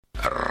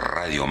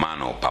Radio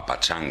Mano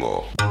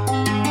Papachango.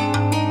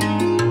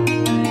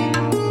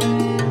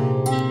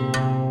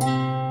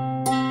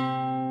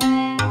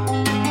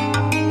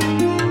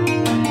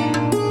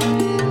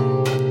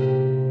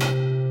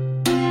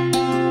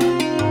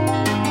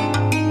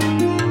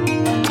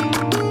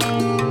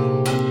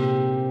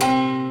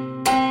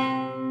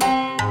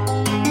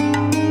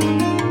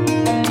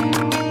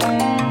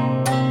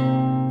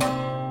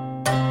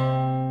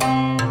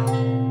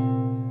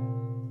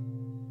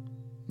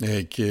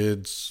 Hey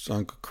kids,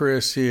 Uncle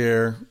Chris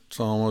here. It's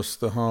almost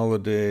the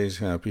holidays.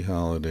 Happy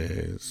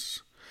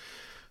holidays.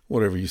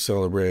 Whatever you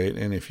celebrate,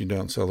 and if you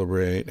don't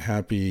celebrate,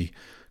 happy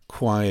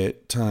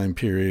quiet time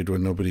period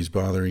when nobody's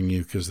bothering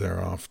you because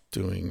they're off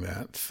doing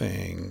that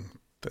thing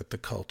that the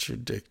culture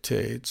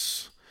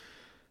dictates.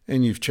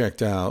 And you've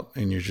checked out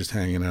and you're just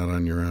hanging out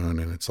on your own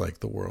and it's like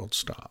the world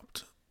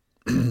stopped.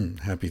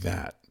 Happy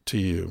that to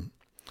you.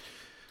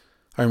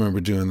 I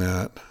remember doing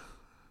that.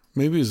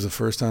 Maybe it was the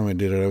first time I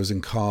did it. I was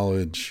in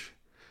college,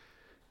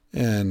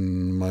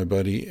 and my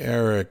buddy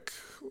Eric,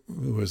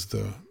 who was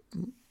the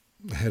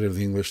head of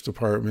the English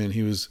department,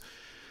 he was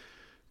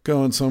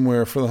going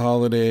somewhere for the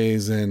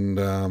holidays,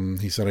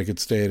 and he said I could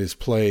stay at his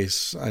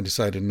place. I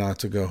decided not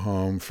to go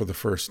home for the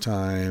first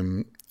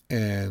time,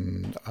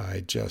 and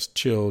I just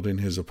chilled in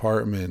his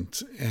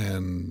apartment,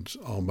 and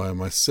all by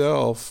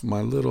myself,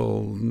 my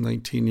little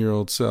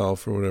 19-year-old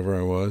self, or whatever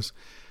I was,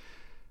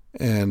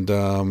 and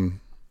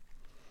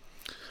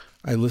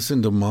I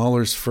listened to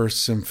Mahler's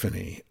First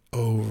Symphony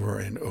over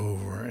and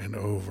over and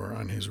over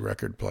on his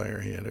record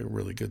player. He had a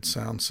really good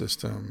sound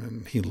system,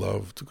 and he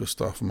loved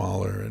Gustav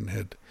Mahler and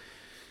had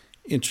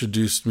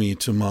introduced me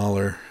to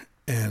Mahler.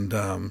 And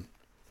I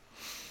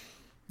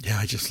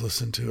just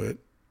listened to it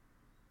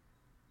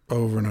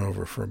over and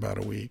over for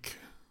about a week.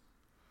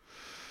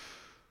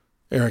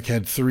 Eric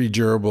had 3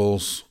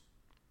 gerbils.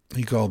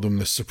 He called them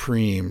the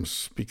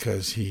Supremes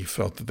because he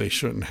felt that they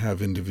shouldn't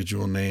have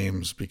individual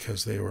names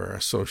because they were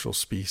a social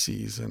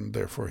species, and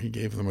therefore he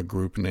gave them a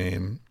group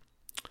name.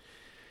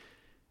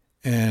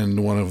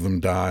 And one of them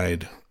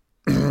died.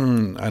 I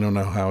don't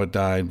know how it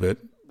died, but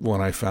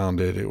when I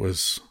found it, it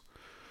was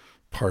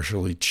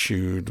partially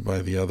chewed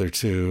by the other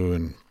 2.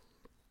 And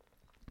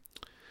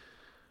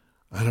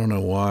I don't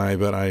know why,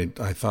 but I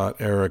thought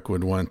Eric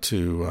would want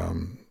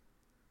to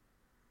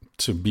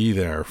be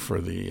there for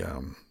the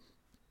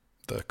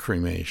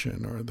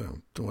cremation or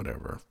the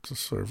whatever, the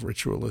sort of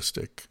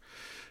ritualistic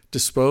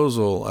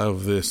disposal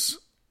of this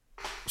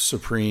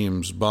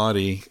Supreme's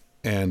body.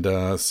 And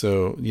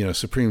so,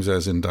 Supremes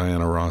as in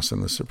Diana Ross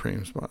and the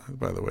Supremes,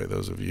 by the way,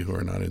 those of you who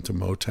are not into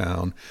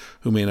Motown,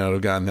 who may not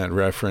have gotten that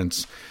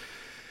reference,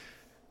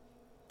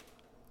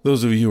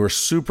 those of you who are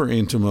super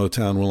into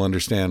Motown will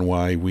understand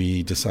why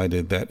we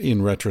decided that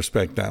in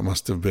retrospect that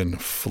must have been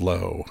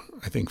Flo.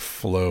 I think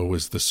Flo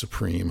was the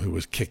Supreme who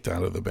was kicked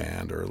out of the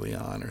band early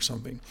on or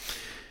something.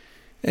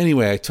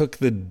 Anyway, I took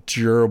the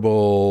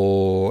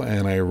gerbil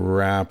and I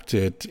wrapped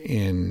it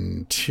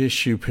in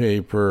tissue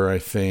paper, I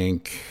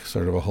think,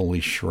 sort of a holy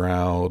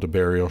shroud, a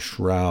burial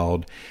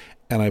shroud,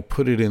 and I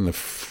put it in the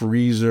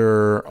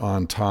freezer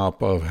on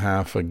top of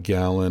half a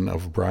gallon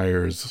of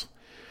Breyer's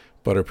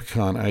butter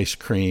pecan ice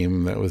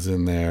cream that was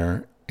in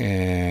there,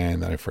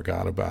 and I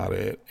forgot about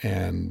it,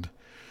 and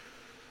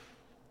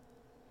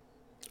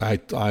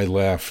I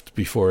left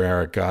before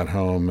Eric got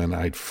home, and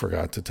I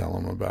forgot to tell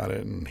him about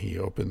it, and he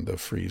opened the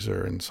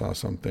freezer and saw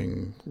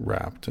something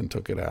wrapped and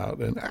took it out,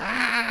 and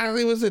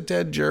it was a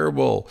dead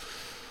gerbil.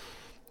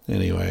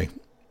 Anyway,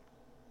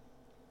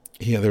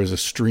 there was a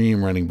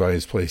stream running by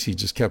his place. He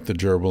just kept the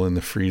gerbil in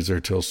the freezer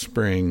till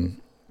spring,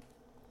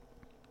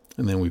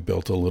 and then we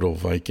built a little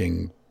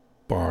Viking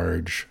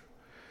barge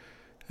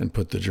and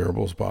put the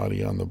gerbil's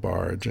body on the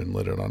barge and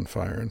lit it on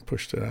fire and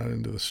pushed it out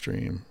into the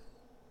stream.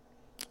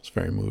 It's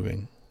very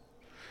moving.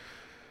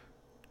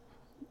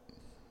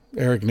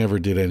 Eric never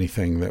did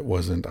anything that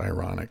wasn't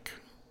ironic.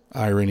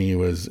 Irony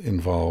was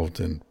involved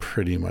in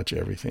pretty much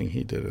everything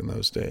he did in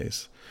those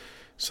days.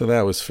 So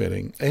that was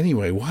fitting.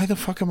 Anyway, why the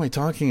fuck am I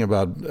talking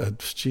about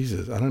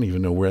Jesus? I don't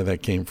even know where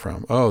that came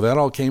from. Oh, that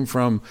all came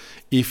from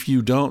if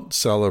you don't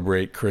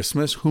celebrate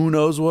Christmas, who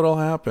knows what'll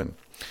happen.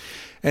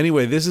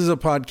 Anyway, this is a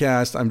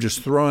podcast I'm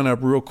just throwing up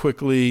real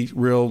quickly,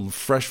 real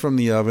fresh from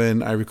the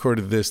oven. I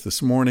recorded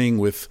this morning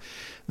with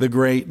the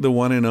great, the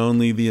one and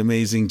only, the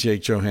amazing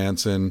Jake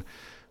Johannsen,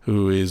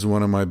 who is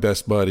one of my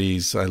best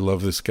buddies. I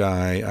love this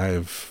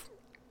guy.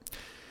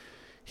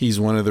 He's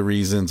one of the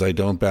reasons I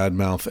don't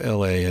badmouth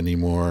LA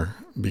anymore,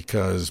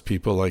 because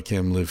people like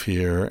him live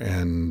here,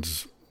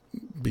 and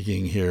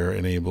being here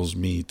enables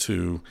me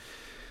to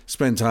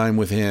spend time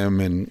with him.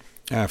 And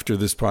after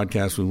this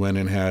podcast, we went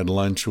and had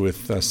lunch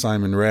with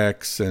Simon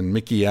Rex and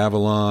Mickey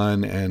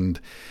Avalon and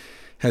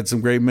had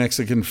some great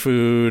Mexican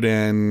food,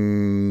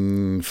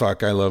 and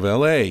I love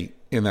LA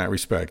in that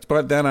respect.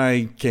 But then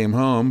I came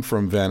home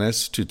from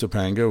Venice to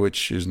Topanga,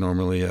 which is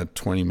normally a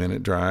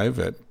 20-minute drive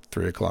at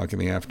 3 o'clock in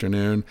the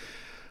afternoon.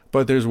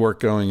 But there's work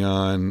going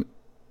on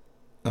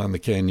the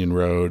Canyon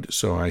Road,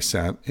 so I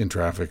sat in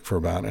traffic for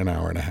about an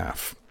hour and a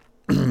half.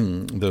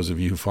 Those of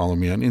you who follow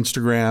me on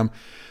Instagram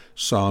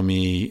saw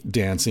me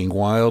dancing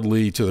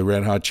wildly to the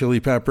Red Hot Chili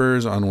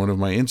Peppers on one of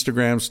my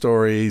Instagram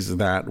stories.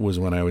 That was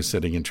when I was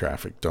sitting in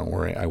traffic. Don't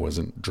worry, I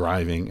wasn't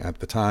driving at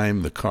the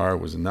time. The car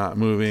was not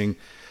moving.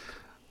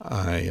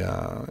 I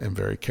am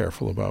very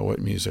careful about what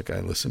music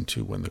I listen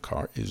to when the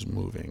car is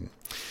moving.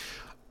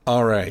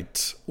 All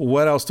right.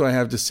 What else do I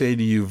have to say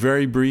to you?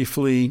 Very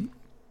briefly,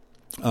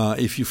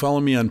 if you follow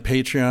me on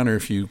Patreon or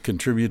if you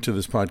contribute to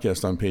this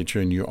podcast on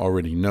Patreon, you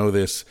already know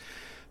this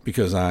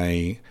because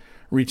I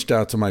reached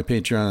out to my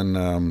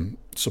Patreon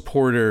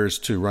supporters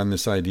to run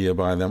this idea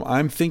by them.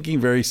 I'm thinking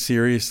very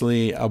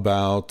seriously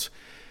about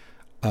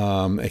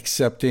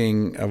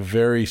accepting a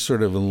very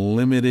sort of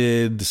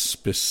limited,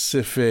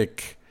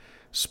 specific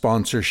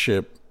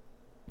sponsorship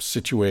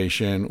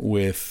situation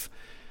with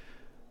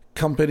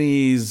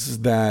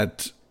companies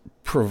that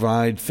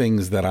provide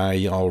things that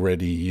I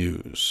already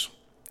use.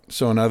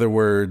 So in other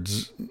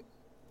words,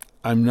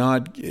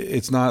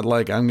 it's not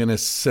like I'm going to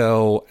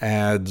sell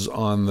ads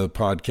on the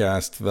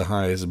podcast to the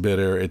highest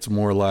bidder. It's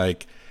more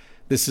like,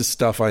 this is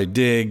stuff I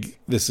dig.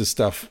 This is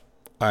stuff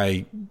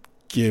I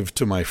give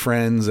to my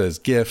friends as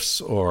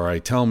gifts, or I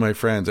tell my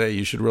friends, hey,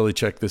 you should really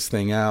check this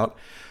thing out.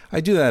 I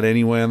do that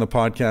anyway on the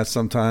podcast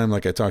sometime.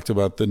 Like I talked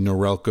about the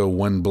Norelco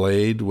One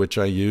Blade, which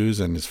I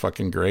use and is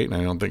fucking great. And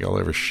I don't think I'll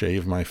ever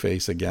shave my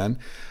face again.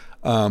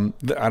 I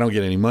don't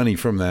get any money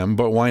from them,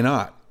 but why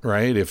not?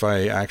 Right? If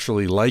I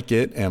actually like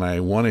it and I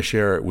want to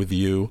share it with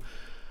you,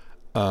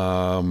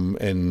 and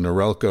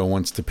Norelco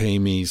wants to pay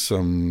me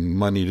some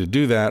money to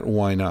do that,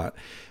 why not?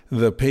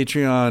 The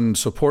Patreon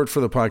support for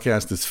the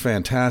podcast is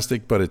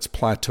fantastic, but it's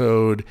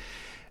plateaued.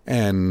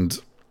 And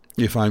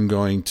if I'm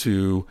going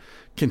to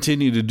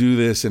continue to do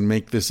this and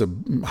make this a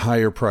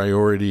higher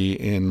priority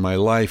in my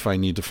life, I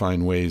need to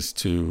find ways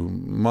to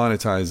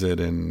monetize it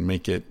and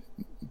make it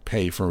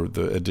pay for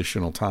the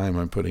additional time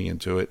I'm putting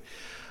into it.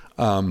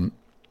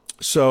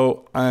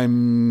 So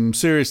I'm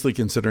seriously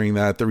considering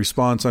that. The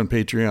response on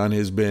Patreon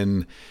has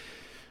been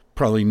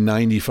probably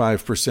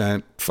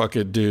 95%. Fuck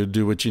it, dude.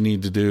 Do what you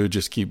need to do.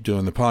 Just keep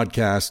doing the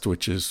podcast,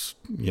 which is,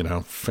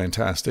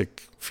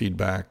 fantastic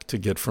feedback to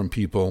get from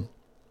people.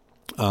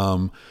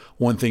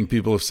 One thing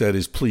people have said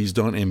is please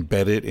don't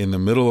embed it in the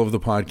middle of the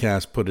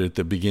podcast. Put it at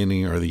the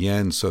beginning or the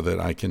end so that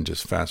I can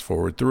just fast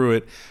forward through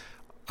it.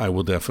 I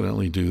will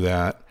definitely do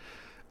that.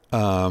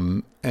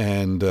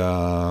 And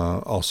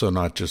also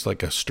not just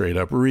like a straight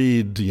up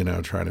read,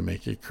 try to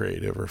make it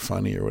creative or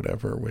funny or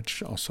whatever,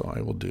 which also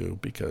I will do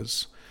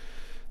because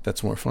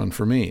that's more fun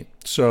for me.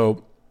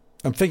 So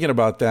I'm thinking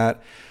about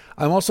that.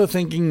 I'm also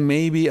thinking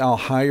maybe I'll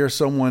hire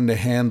someone to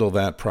handle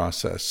that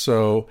process.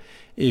 So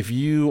if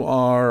you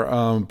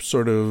are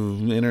sort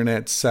of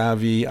internet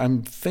savvy,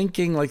 I'm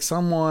thinking like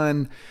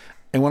someone.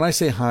 And when I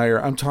say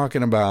hire, I'm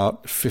talking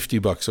about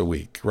 $50 a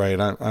week, right?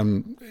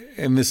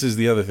 And this is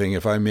the other thing.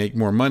 If I make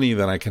more money,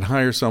 then I can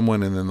hire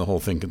someone, and then the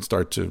whole thing can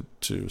start to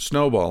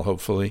snowball,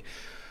 hopefully.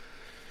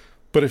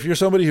 But if you're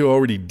somebody who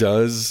already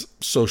does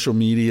social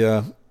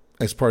media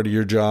as part of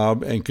your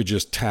job and could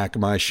just tack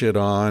my shit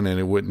on, and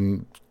it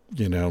wouldn't,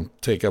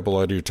 take up a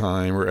lot of your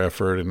time or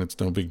effort, and it's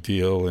no big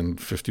deal, and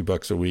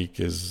 $50 a week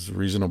is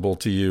reasonable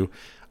to you,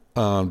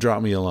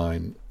 drop me a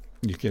line.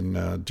 You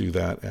can do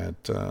that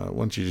at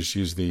once you just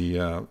use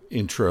the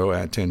intro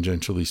at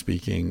Tangentially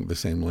Speaking, the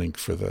same link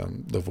for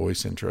the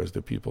voice intros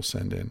that people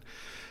send in.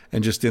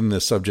 And just in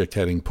the subject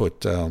heading,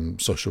 put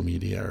social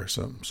media or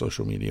some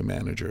social media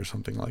manager or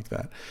something like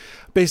that.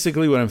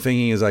 Basically, what I'm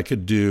thinking is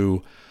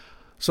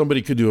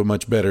somebody could do a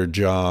much better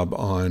job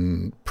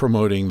on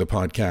promoting the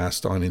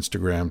podcast on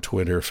Instagram,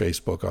 Twitter,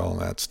 Facebook, all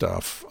that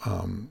stuff.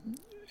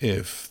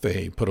 If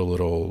they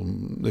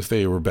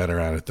were better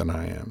at it than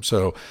I am.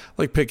 So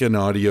like pick an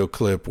audio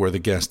clip where the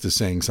guest is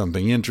saying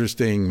something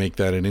interesting, make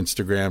that an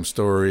Instagram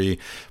story,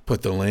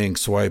 put the link,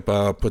 swipe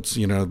up,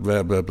 blah,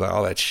 blah, blah,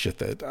 all that shit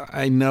that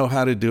I know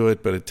how to do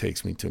it, but it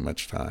takes me too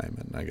much time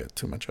and I got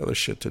too much other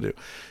shit to do.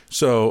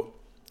 So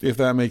if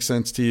that makes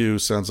sense to you,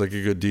 sounds like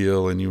a good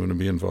deal and you want to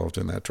be involved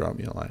in that, drop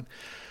me a line.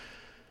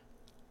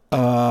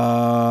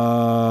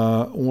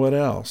 What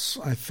else?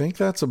 I think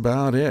that's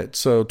about it.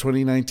 So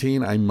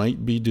 2019, I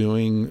might be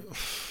doing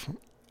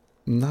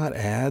not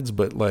ads,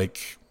 but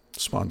like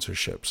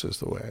sponsorships is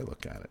the way I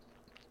look at it.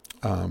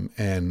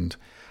 And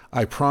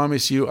I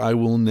promise you, I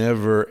will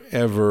never,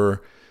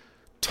 ever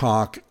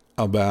talk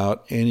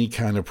about any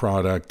kind of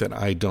product that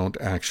I don't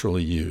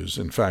actually use.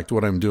 In fact,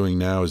 what I'm doing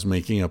now is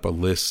making up a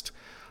list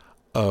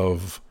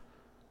of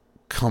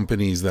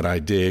companies that I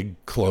dig,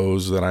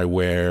 clothes that I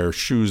wear,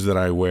 shoes that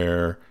I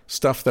wear,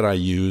 stuff that I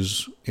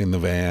use in the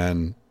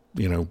van,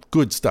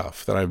 good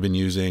stuff that I've been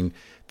using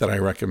that I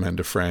recommend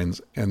to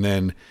friends. And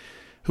then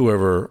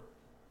whoever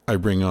I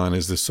bring on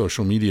as this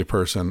social media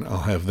person,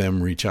 I'll have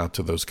them reach out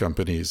to those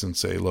companies and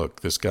say,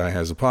 look, this guy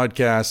has a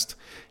podcast.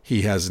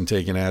 He hasn't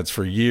taken ads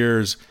for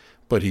years,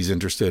 but he's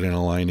interested in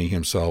aligning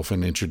himself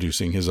and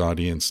introducing his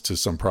audience to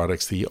some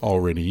products he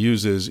already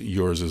uses.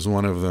 Yours is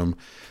one of them.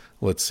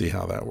 Let's see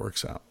how that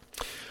works out.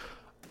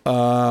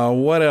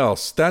 What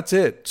else? That's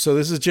it. So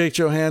this is Jake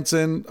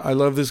Johannsen. I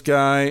love this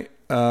guy.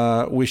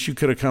 Wish you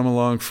could have come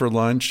along for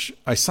lunch.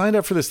 I signed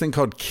up for this thing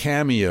called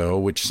Cameo,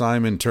 which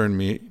Simon turned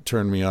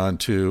me on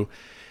to.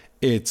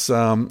 It's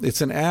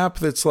an app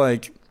that's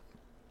like,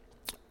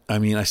 I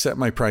mean, I set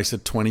my price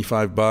at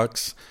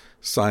 $25.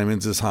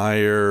 Simon's is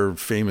higher,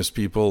 famous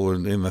people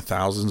in the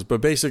thousands.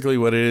 But basically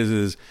what it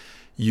is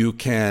you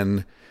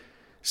can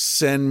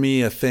send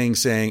me a thing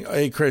saying,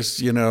 hey,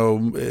 Chris,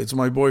 it's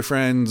my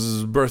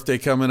boyfriend's birthday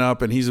coming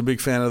up and he's a big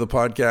fan of the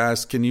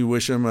podcast. Can you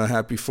wish him a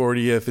happy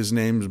 40th? His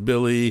name's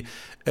Billy,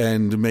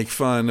 and make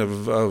fun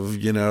of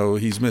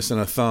he's missing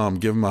a thumb.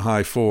 Give him a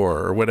high 4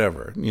 or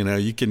whatever.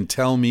 You can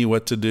tell me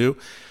what to do.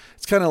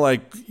 It's kind of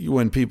like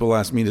when people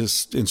ask me to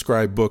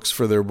inscribe books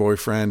for their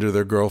boyfriend or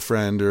their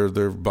girlfriend or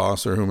their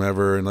boss or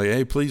whomever, and like,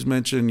 hey, please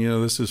mention,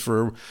 this is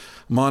for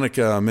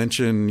Monica.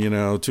 Mention,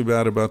 too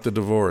bad about the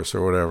divorce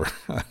or whatever.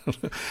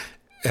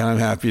 And I'm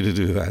happy to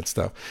do that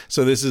stuff.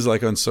 So this is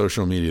like on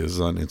social media. This is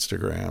on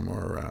Instagram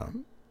or,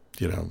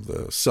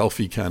 the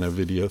selfie kind of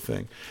video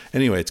thing.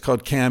 Anyway, it's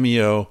called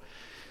Cameo.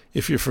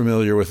 If you're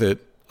familiar with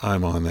it,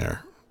 I'm on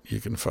there.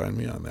 You can find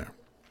me on there.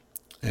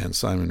 And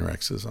Simon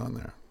Rex is on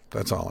there.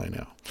 That's all I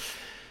know.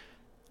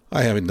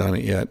 I haven't done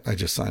it yet. I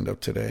just signed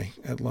up today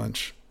at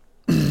lunch.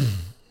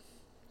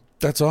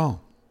 That's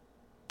all.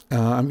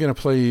 I'm going to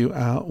play you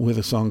out with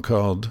a song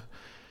called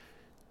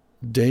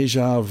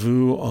Deja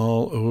Vu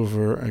All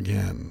Over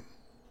Again.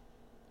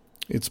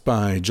 It's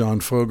by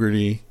John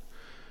Fogerty,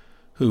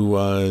 who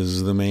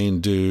was the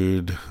main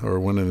dude, or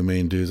one of the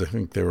main dudes, I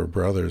think they were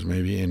brothers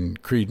maybe, in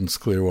Creedence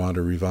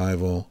Clearwater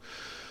Revival,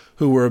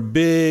 who were a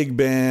big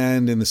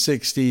band in the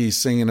 60s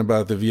singing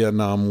about the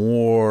Vietnam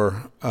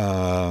War.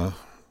 I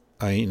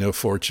Ain't No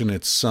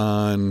Fortunate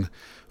Son,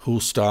 Who'll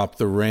Stop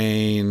the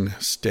Rain,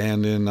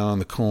 Standing on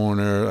the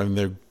Corner. I mean,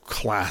 they're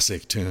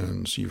classic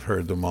tunes. You've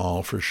heard them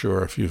all for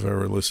sure if you've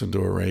ever listened to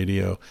a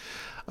radio.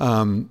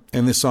 And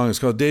this song is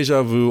called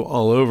Deja Vu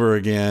All Over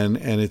Again.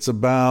 And it's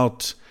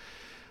about,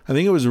 I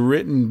think it was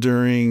written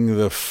during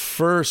the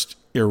first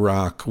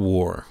Iraq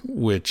War,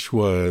 which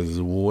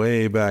was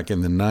way back in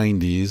the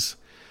 90s.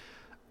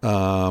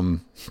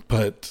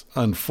 But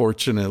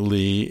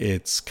unfortunately,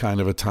 it's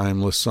kind of a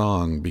timeless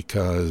song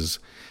because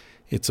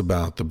it's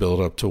about the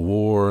build up to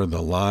war,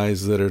 the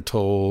lies that are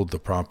told, the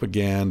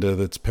propaganda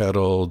that's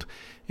peddled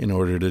in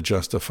order to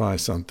justify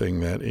something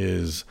that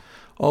is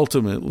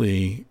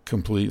ultimately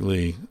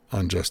completely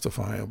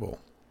unjustifiable.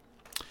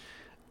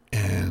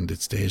 And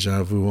it's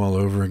deja vu all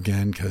over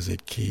again because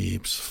it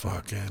keeps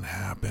fucking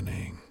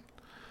happening.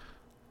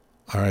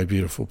 All right,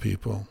 beautiful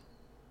people.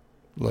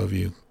 Love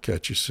you.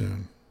 Catch you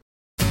soon.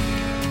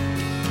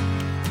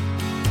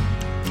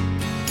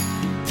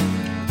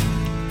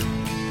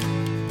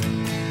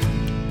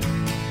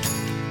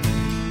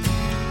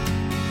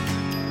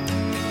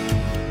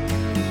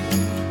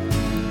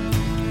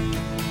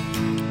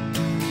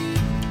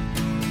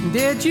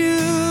 Did you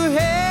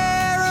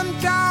hear them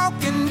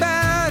talking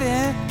about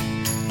it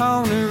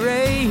on the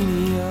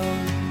radio?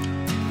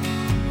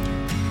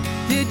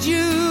 Did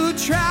you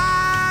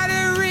try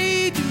to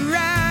read the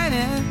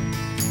writing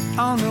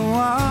on the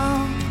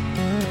wall?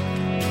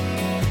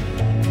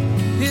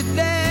 Did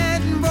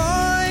that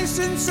voice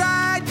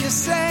inside you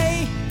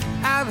say,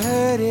 I've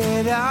heard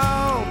it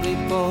all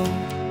before?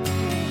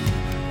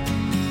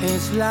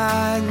 It's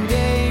like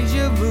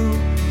deja vu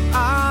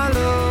all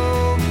over.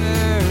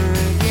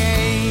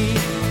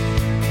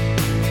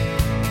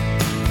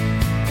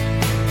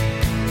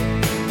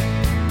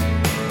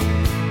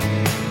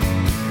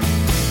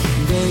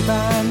 Day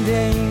by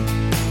day,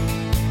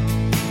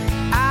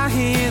 I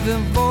hear the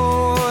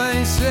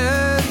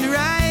voices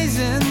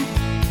rising,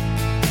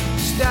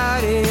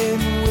 starting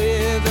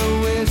with a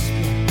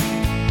whisper,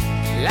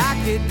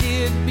 like it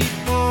did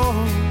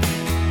before.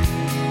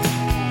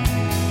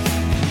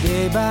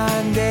 Day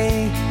by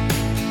day,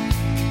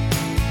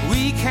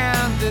 we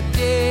count the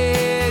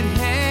dead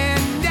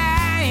and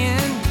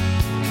dying,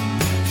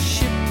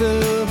 ship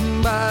the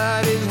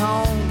bodies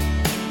home,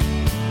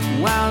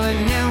 while the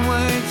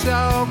networks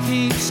all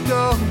keeps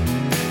going.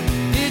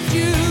 Did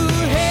you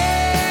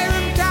hear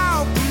them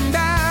talking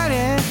about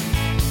it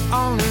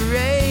on the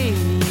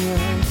radio?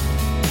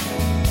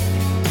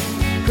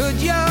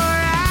 Could your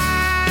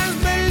eyes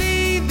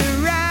believe the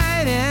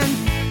writing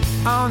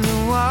on the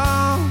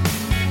wall?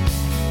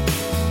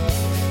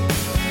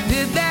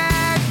 Did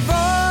that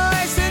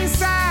voice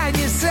inside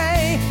you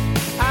say,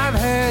 I've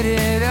heard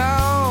it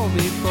all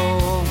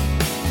before?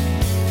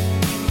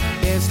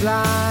 It's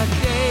like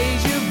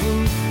deja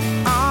vu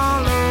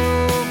all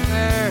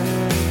over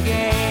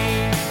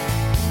again.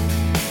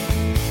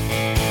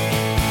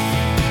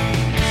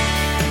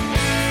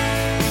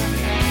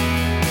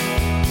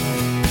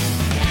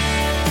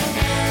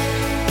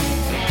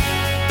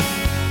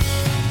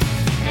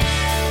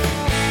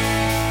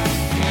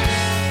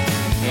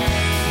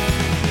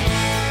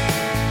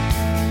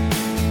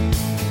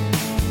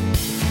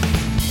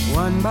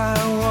 One by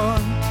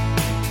one,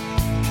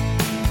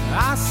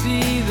 I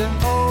see the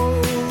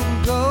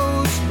old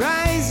ghost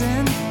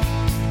rising,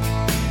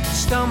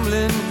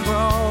 stumbling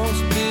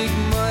across big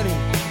muddy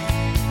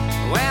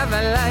where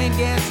the light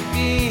gets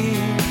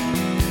dim.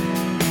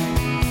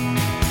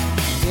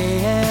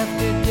 Day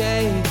after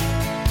day,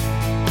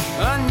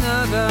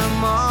 another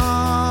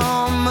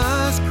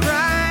mama's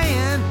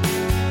crying.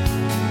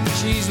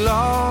 She's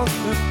lost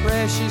her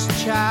precious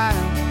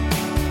child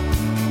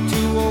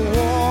to a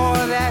war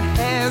that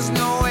has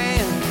no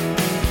end.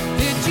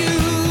 Did you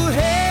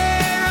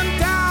hear them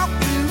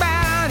talking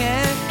about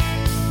it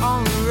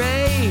on the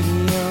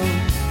radio?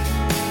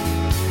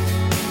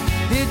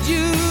 Did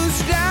you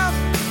stop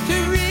to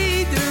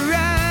read the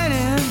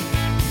writing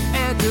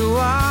at the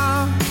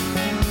wall?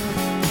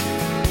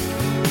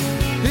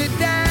 Did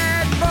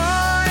that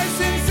voice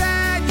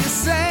inside you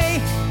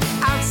say,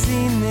 I've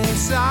seen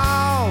this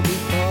all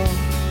before?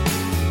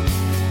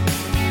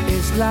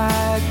 It's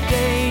like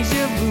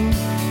deja vu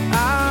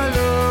all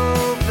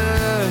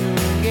over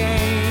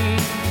again.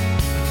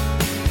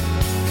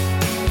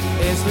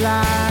 It's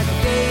like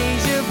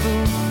deja vu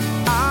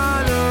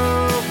all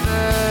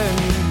over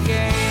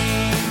again.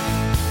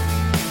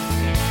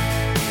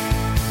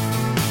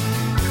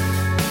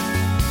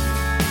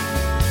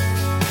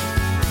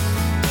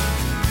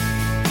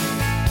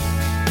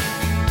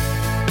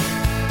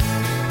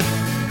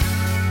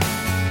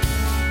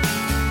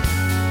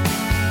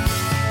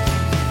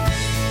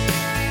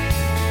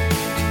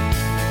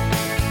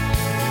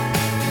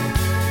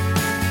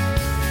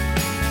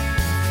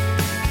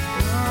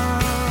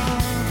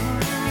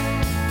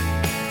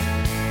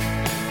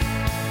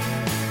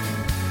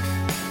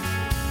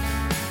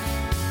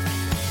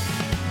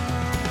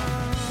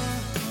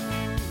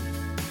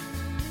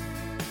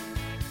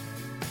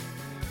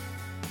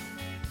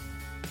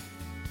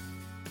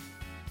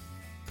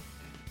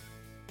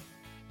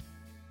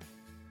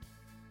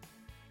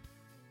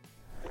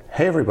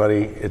 Hey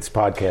everybody, it's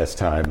podcast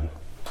time,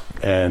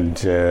 and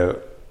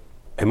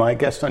am I a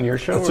guest on your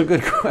show? That's a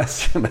good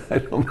question. I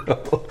don't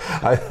know.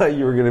 I thought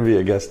you were going to be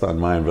a guest on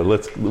mine, but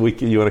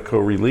you want to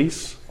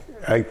co-release?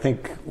 I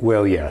think,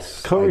 well,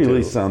 yes.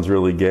 Co-release sounds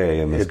really gay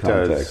in this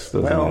context,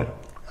 doesn't it?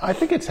 I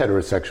think it's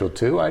heterosexual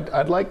too.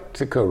 I'd like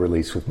to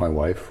co-release with my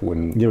wife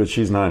when... Yeah, but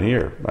she's not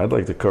here. I'd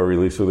like to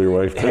co-release with your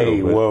wife too.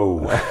 Hey, but... whoa.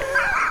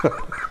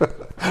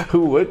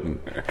 Who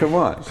wouldn't? Come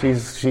on.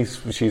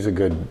 She's a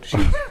good...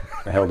 She's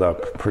held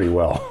up pretty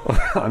well.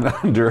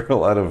 Under a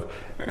lot of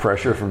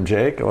pressure from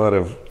Jake,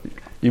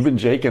 you've been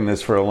jaking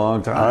this for a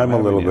long time. I'm a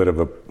little bit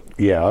of a...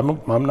 Yeah,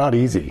 I'm not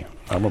easy.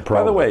 I'm a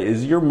problem. By the way,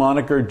 is your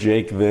moniker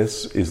Jake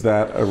This, is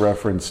that a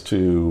reference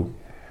to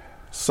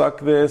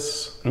Suck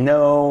This?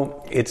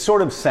 No, it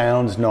sort of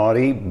sounds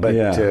naughty, but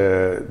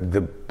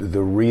the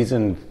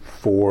reason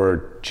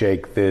for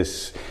Jake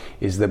This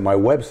is that my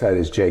website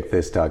is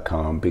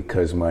jakethis.com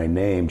because my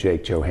name,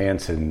 Jake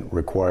Johannsen,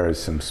 requires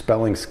some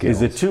spelling skills.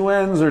 Is it two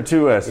N's or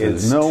two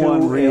S's? It's no two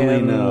one really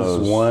N's,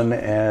 knows. One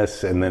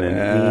S, and then an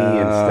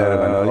E instead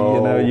of an O.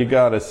 You know, you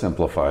got to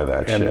simplify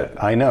that shit.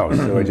 I know,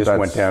 so I just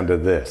went down to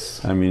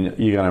this. I mean,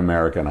 you got to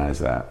Americanize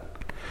that.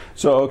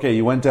 So, okay,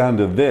 you went down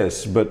to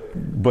this, but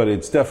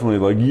it's definitely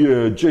like,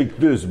 yeah, Jake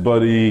This,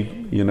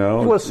 buddy, you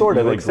know? Well, sort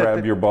of. You like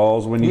grab your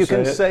balls when you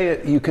say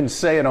it? You can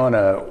say it on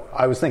a...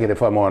 I was thinking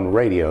if I'm on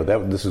radio,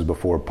 this was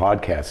before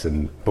podcasts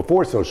and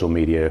before social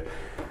media,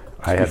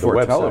 I had the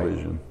website.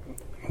 Television.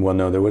 Well,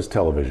 no, there was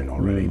television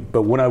already.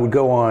 But when I would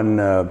go on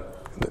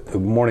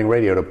morning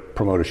radio to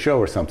promote a show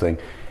or something,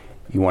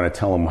 you want to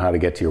tell them how to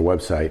get to your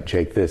website,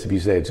 Jake This. If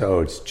you say it's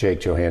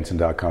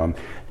jakejohansen.com.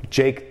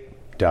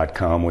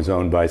 Jake.com was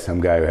owned by some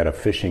guy who had a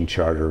fishing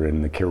charter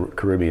in the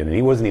Caribbean, and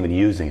he wasn't even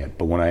using it.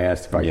 But when I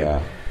asked if I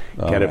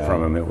could get it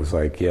from him, it was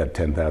like,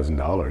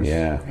 $10,000.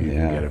 Yeah, you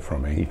can get it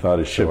from me. He thought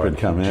his ship had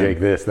come in. Jake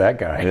This, that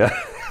guy.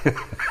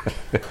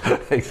 Yeah,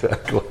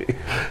 exactly.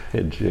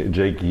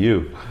 Jake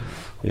you.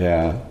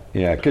 Yeah,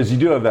 because you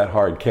do have that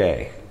hard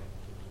K.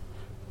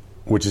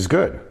 Which is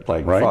good.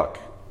 Like, right? Fuck.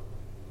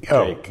 Jake.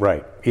 Oh,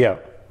 right, yeah.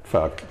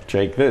 Fuck.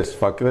 Jake this,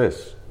 fuck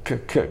this. K.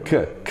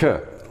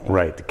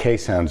 Right, the K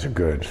sounds are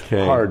good.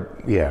 K.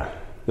 Hard, yeah.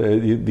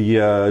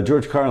 The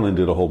George Carlin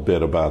did a whole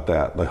bit about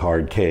that, the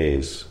hard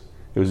Ks.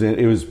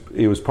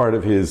 It was part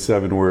of his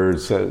 7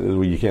 words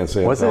you can't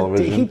say on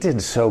television. He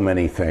did so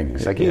many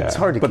things. Like it's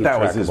hard to keep track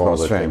of all the things. But that was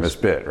his most famous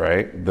bit,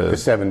 right? The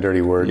 7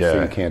 dirty words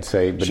that you can't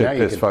say. But shit,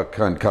 piss, fuck,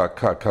 cunt,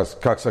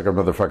 cocksucker,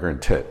 motherfucker, and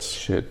tits.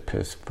 Shit,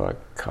 piss, fuck,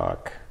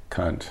 cock,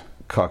 cunt.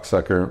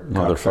 Cocksucker,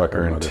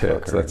 motherfucker, and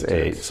tits. That's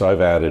 8. So I've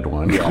added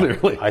one. Yeah.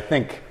 Clearly, I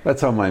think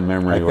that's how my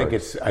memory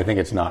works. I think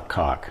it's not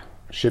cock.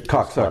 Shit,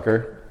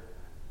 cocksucker.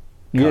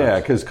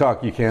 Yeah, because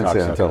cock you can't say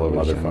on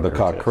television. The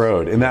cock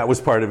crowed, and that was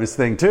part of his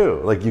thing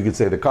too. Like you could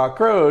say the cock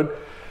crowed,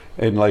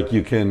 and like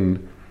you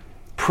can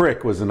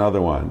prick was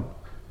another one.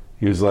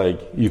 He was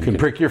like, you can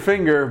prick your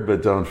finger,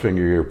 but don't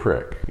finger your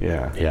prick.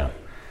 Yeah.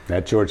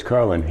 That George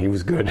Carlin, he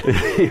was good.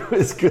 He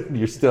was good.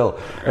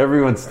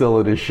 Everyone's still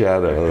in his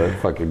shadow,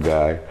 that fucking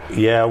guy.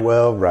 Yeah,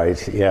 well,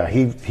 right. Yeah,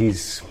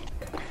 he's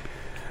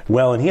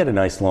well, and he had a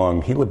nice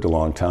he lived a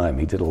long time.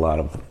 He did a lot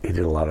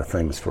of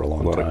things for a long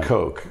time. A lot of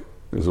coke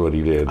is what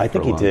he did. I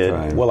think he did.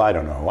 Time. Well, I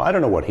don't know. I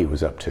don't know what he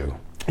was up to.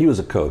 He was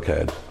a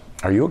cokehead.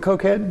 Are you a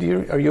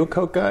cokehead? Are you a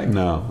coke guy?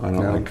 No, I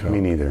don't like coke. Me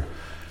neither.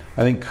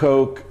 I think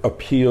coke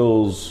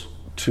appeals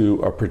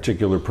to a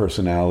particular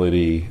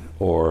personality,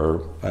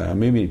 or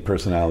maybe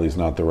personality is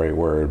not the right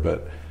word,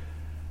 but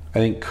I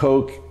think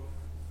coke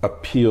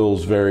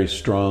appeals very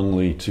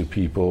strongly to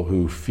people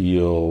who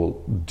feel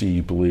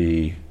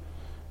deeply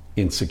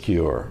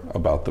insecure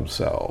about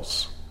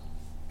themselves.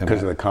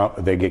 Because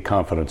they get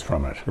confidence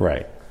from it.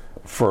 Right.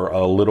 For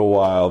a little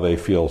while, they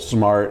feel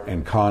smart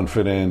and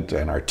confident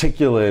and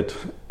articulate,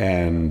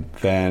 and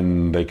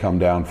then they come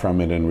down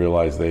from it and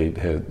realize they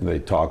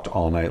talked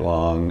all night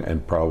long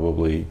and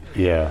probably,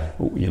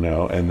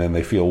 and then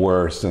they feel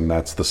worse, and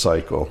that's the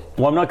cycle.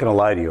 Well, I'm not going to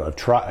lie to you.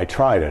 I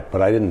tried it,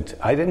 but I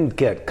didn't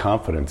get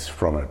confidence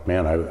from it.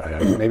 Man,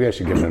 maybe I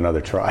should give it another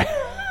try.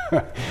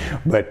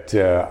 But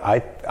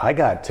I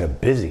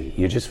got busy.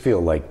 You just feel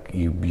like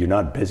you're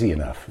not busy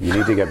enough. You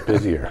need to get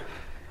busier.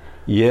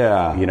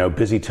 Yeah.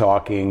 Busy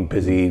talking,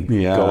 busy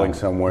going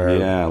somewhere.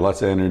 Yeah,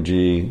 less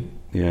energy.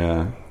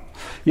 Yeah.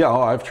 Yeah,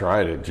 I've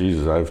tried it.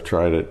 Jesus, I've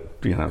tried it,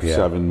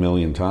 7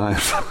 million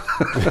times.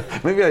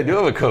 Maybe I do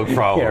have a coke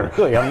problem. Yeah,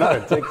 really, I'm not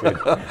addicted.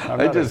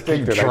 I just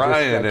keep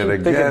trying it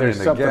again there's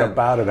and something again.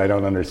 about it I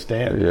don't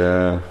understand.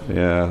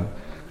 Yeah.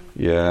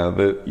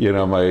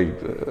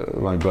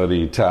 My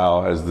buddy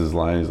Tao has this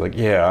line. He's like,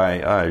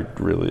 I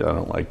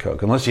don't like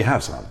coke unless you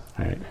have some.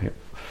 Right?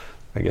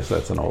 I guess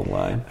that's an old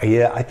line.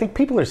 Yeah, I think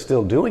people are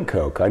still doing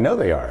coke. I know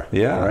they are.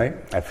 Yeah. Right?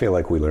 I feel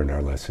like we learned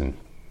our lesson.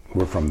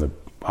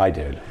 I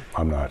did.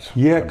 I'm not.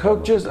 Yeah,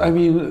 coke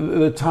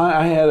the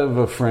time I had of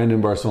a friend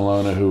in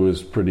Barcelona who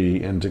was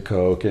pretty into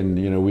coke, and,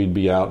 we'd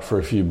be out for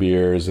a few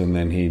beers and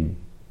then he'd,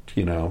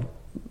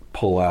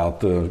 pull out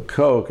the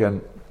coke.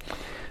 And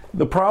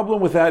the problem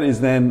with that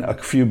is then a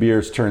few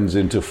beers turns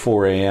into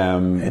 4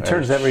 a.m. It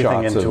turns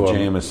everything into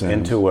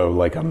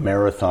a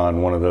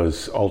marathon, one of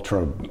those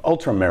ultra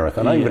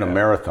marathon, not even a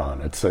marathon.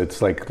 It's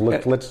like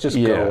let's just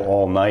go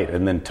all night,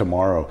 and then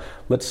tomorrow,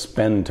 let's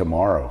spend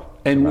tomorrow.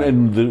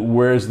 And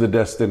where's the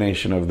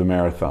destination of the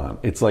marathon?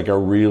 It's like a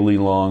really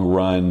long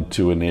run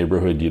to a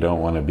neighborhood you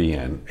don't want to be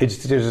in.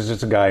 There's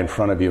just a guy in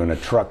front of you in a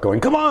truck going,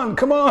 come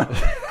on.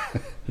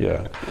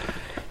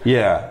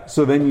 Yeah.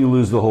 So then you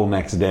lose the whole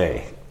next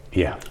day.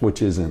 Yeah.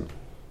 Which isn't.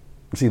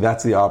 See,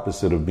 that's the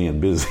opposite of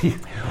being busy.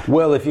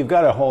 Well, if you've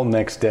got a whole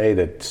next day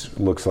that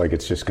looks like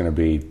it's just going to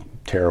be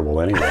terrible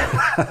anyway,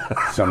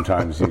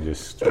 sometimes you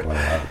just,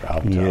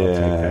 I'll take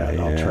that.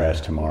 I'll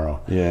trash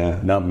tomorrow. Yeah.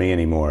 Not me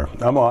anymore.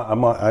 I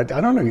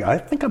don't know. I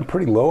think I'm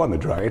pretty low on the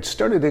drug.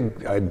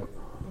 I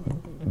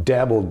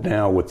dabbled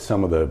now with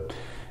some of the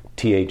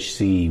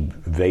THC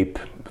vape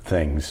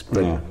things,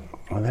 but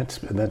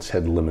that's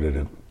had limited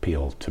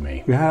appeal to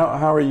me.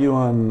 How are you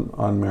on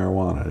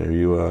marijuana? Are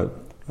you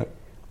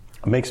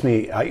makes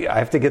me. I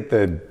have to get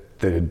the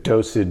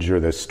dosage, or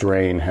the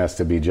strain has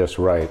to be just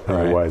right.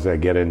 Otherwise, I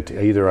get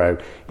into either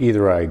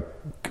I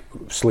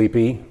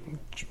sleepy,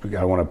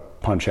 I want to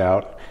punch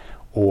out,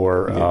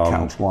 or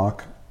couch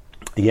walk.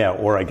 Yeah,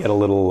 or I get a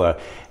little.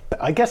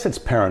 I guess it's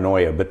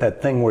paranoia, but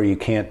that thing where you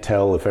can't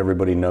tell if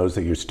everybody knows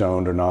that you're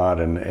stoned or not,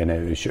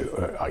 and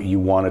you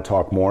want to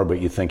talk more,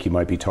 but you think you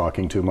might be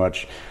talking too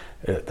much.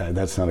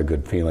 That's not a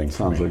good feeling.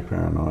 Sounds like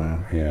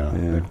paranoia. Yeah,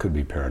 it could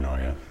be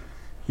paranoia.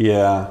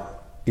 Yeah,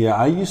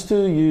 I used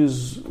to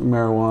use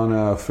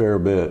marijuana a fair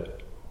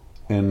bit,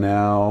 and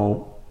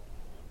now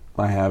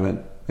I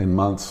haven't in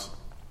months.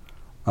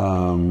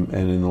 And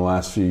in the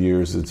last few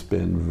years, it's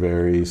been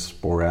very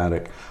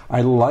sporadic.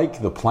 I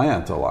like the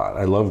plant a lot.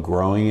 I love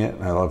growing it.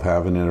 I love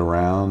having it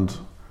around,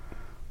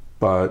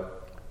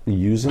 but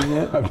using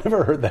it... I've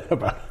never heard that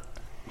about it.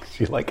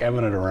 You like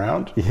having it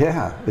around?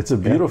 Yeah, it's a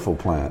beautiful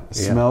plant. It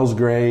smells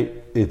great.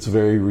 It's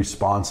very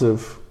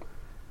responsive.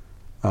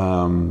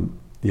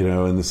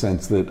 In the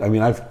sense that,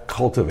 I've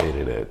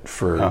cultivated it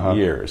for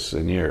years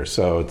and years.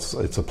 So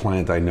it's a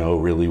plant I know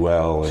really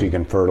well. So you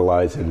can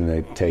fertilize it, and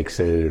it takes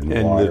it,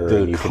 and water.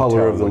 And the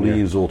color of the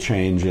leaves will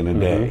change in a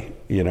day.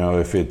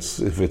 If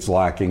it's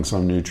lacking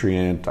some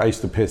nutrient. I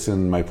used to piss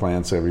in my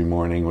plants every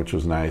morning, which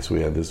was nice.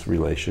 We had this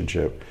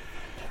relationship.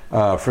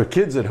 For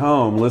kids at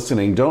home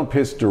listening, don't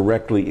piss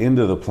directly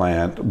into the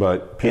plant,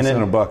 but piss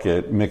in a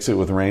bucket, mix it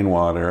with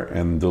rainwater,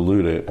 and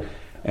dilute it.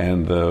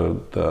 And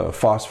the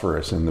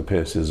phosphorus in the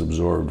piss is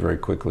absorbed very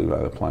quickly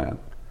by the plant.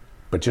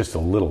 But just a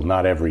little,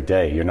 not every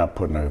day. You're not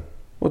putting a...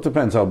 Well, it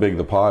depends how big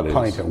the pot is.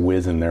 Pint of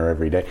whiz in there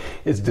every day.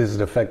 Does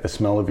it affect the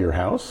smell of your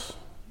house?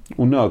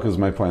 Well, no, because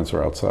my plants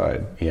are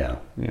outside. Yeah.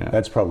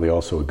 That's probably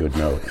also a good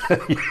note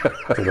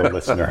to the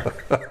listener.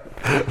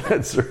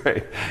 That's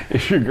right.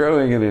 If you're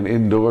growing in an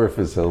indoor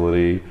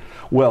facility,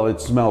 well, it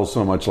smells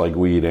so much like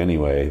weed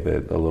anyway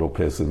that a little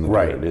piss in the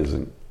dirt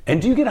isn't. And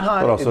do you get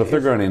high? But also, if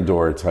they're growing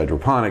indoor, it's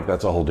hydroponic.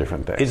 That's a whole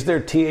different thing. Is there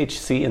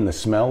THC in the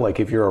smell? Like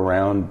if you're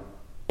around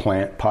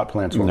pot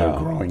plants while they're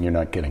growing, you're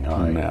not getting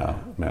high?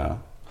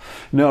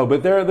 No,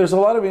 but there's a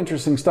lot of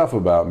interesting stuff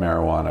about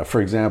marijuana.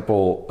 For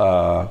example,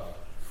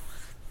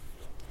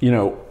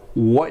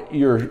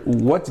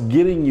 what's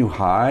getting you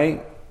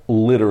high,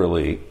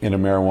 literally, in a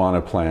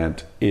marijuana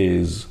plant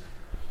is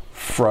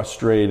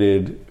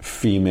frustrated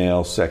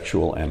female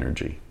sexual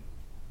energy.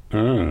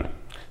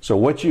 So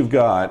what you've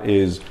got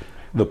is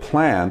the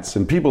plants,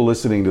 and people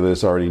listening to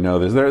this already know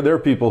this. There are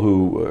people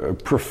who,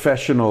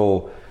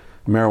 professional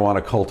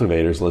marijuana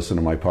cultivators, listen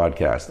to my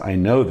podcast. I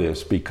know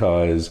this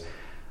because,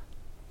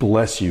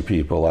 bless you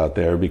people out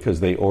there, because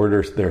they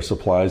order their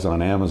supplies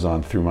on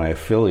Amazon through my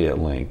affiliate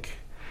link.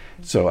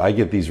 So I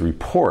get these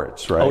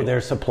reports, right? Oh,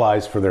 they're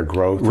supplies for their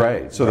growth.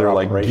 Right. So they're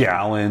like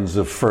gallons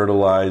of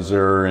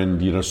fertilizer and,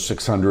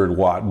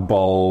 600-watt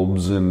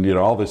bulbs and,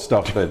 all this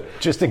stuff that...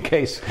 Just in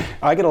case.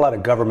 I get a lot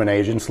of government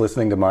agents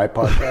listening to my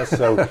podcast,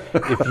 so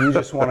if you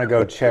just want to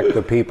go check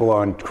the people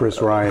on Chris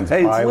Ryan's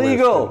Hey, it's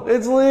legal.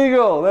 It's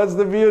legal. That's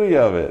the beauty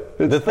of it.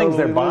 It's the things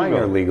they're buying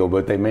legal. are legal,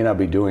 but they may not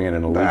be doing it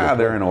in a legal place.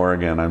 They're in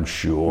Oregon, I'm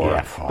sure.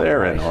 Yeah,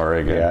 they're in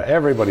Oregon. Yeah,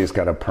 everybody's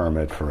got a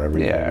permit for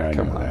everything. Yeah, I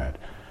come know on. that.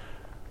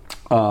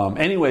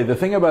 Anyway, the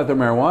thing about the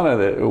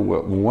marijuana,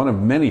 one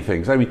of many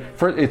things,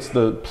 it's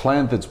the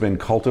plant that's been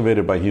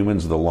cultivated by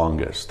humans the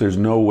longest. There's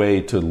no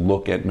way to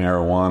look at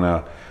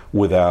marijuana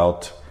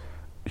without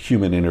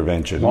human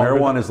intervention.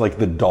 Marijuana is like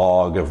the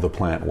dog of the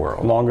plant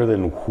world. Longer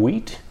than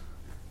wheat?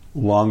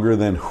 Longer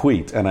than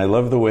wheat. And I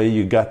love the way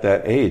you got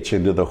that H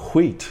into the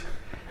wheat.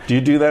 Do you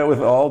do that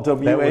with all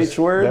WH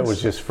words? That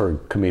was just for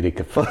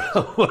comedic effect.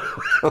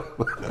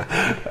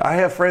 I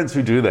have friends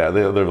who do that.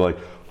 They're like,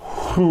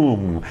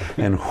 whom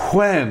and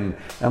when.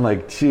 I'm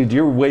like, dude,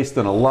 you're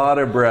wasting a lot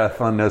of breath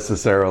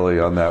unnecessarily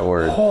on that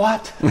word.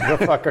 What the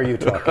fuck are you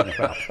talking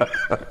about?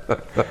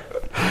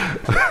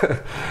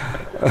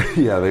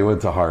 Yeah, they went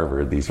to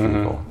Harvard, these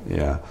people. Mm-hmm.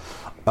 Yeah.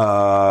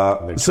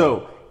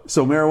 So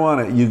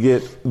marijuana, you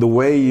get the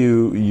way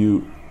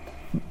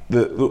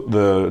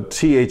the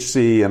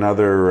THC and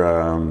other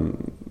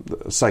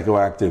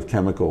psychoactive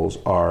chemicals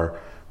are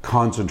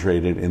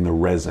concentrated in the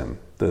resin,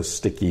 the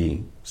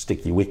sticky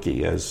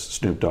wicky, as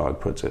Snoop Dogg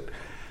puts it.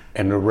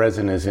 And the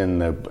resin is in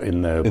the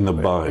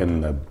bud.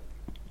 In the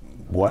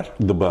what?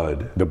 The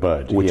bud. The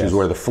bud, which yes. is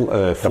where the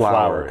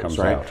flower comes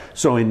right? out.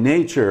 So in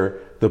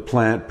nature, the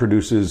plant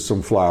produces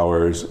some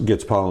flowers,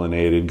 gets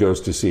pollinated, goes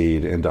to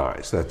seed, and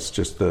dies. That's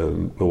just the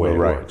way it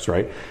works,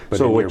 right? But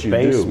so in what your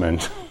you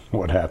basement,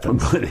 what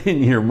happens? But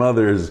in your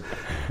mother's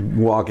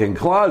walk-in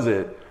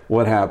closet,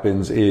 what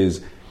happens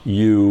is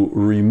you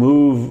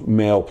remove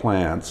male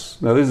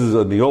plants. Now, this is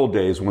in the old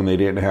days when they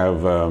didn't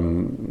have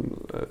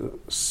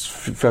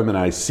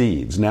feminized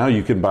seeds. Now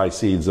you can buy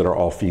seeds that are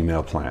all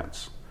female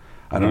plants.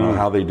 I don't know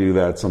how they do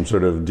that, some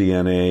sort of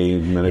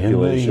DNA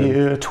manipulation. In the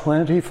year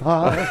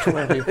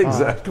 2525.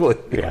 Exactly.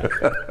 Yeah.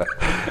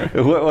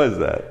 What was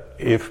that?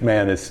 If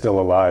man is still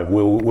alive,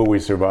 will we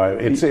survive?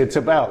 It's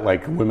about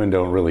like women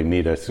don't really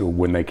need us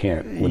when they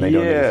can't, when they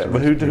don't need us. Yeah,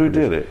 but who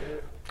did it?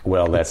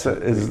 Well, that's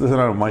is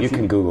not a Monty, you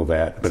can Google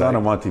that. But it's not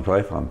a Monty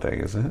Python thing,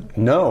 is it?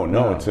 No,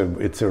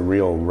 it's a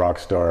real rock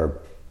star.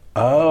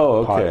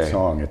 Oh, okay. Pot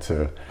song.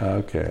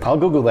 Okay. I'll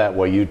Google that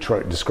while you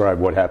describe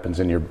what happens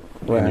in your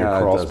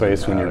crawl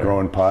space when you're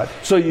growing pot.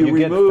 So you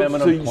remove get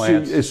feminine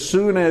plants. So as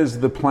soon as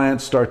the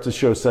plants start to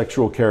show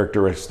sexual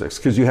characteristics,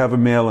 because you have a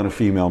male and a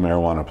female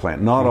marijuana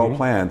plant. Not all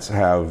plants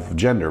have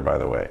gender, by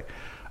the way.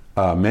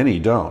 Many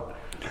don't.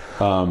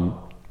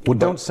 Well,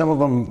 don't some of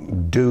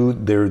them do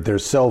their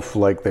self,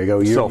 like they go,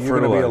 you're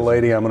going to be a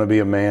lady, I'm going to be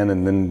a man,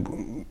 and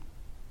then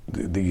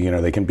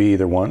they can be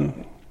either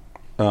one?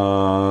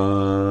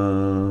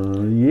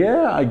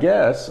 Yeah, I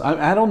guess.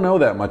 I don't know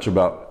that much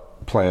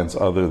about plants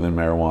other than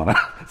marijuana,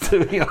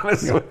 to be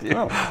honest with you.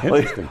 Oh,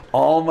 interesting.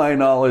 All my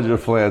knowledge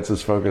of plants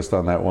is focused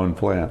on that one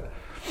plant.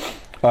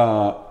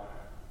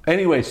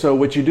 Anyway, so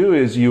what you do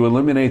is you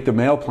eliminate the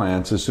male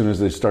plants as soon as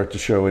they start to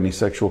show any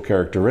sexual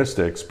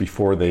characteristics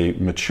before they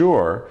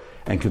mature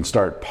and can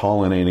start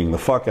pollinating the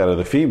fuck out of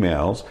the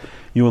females.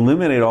 You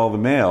eliminate all the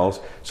males,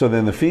 so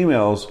then the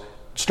females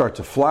start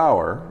to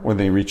flower when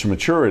they reach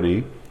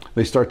maturity.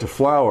 They start to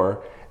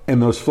flower,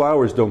 and those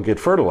flowers don't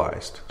get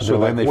fertilized. So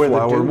then they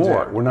flower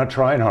more. We're not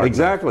trying hard.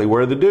 Exactly.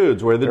 Where are the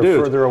dudes? Where are the They're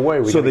dudes? further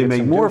away. So they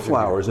make more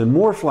flowers and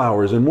more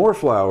flowers and more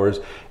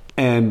flowers,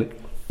 and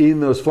in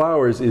those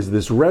flowers is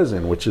this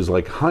resin, which is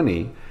like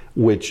honey,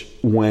 which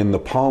when the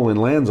pollen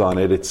lands on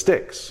it, it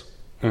sticks.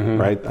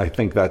 Right? I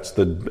think that's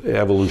the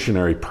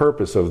evolutionary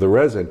purpose of the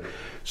resin.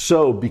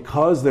 So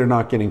because they're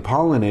not getting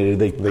pollinated,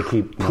 they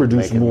keep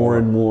produce more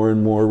and more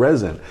and more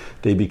resin.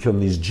 They become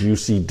these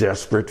juicy,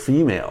 desperate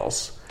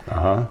females.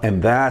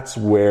 And that's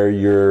where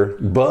your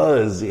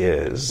buzz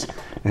is.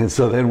 And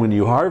so then when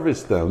you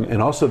harvest them, and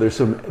also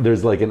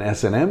there's like an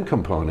S&M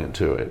component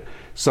to it.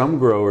 Some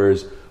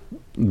growers,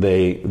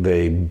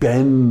 they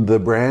bend the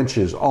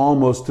branches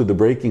almost to the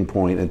breaking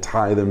point and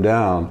tie them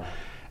down.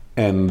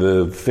 And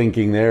the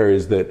thinking there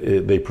is that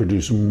they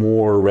produce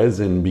more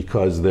resin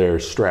because they're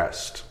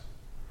stressed.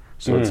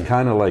 So it's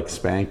kind of like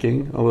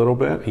spanking a little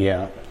bit.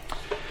 Yeah.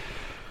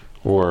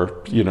 Or,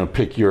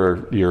 pick your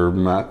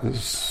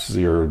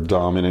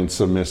dominant,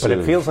 submissive. But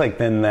it feels like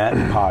then that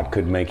pot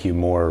could make you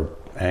more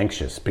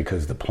anxious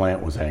because the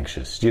plant was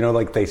anxious. Do you know,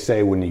 like they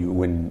say when you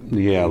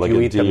like you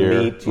a eat deer,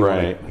 the meat,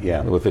 right?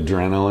 With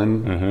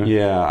adrenaline. Mm-hmm.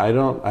 Yeah, I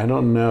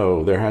don't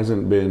know. There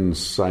hasn't been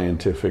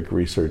scientific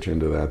research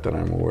into that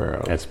I'm aware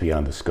of. That's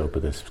beyond the scope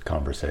of this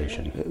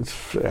conversation.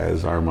 It's,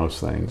 as are most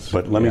things.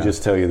 But let me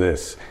just tell you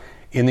this.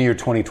 In the Year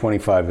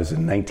 2025 is a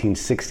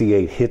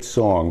 1968 hit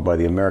song by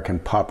the American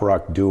pop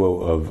rock duo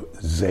of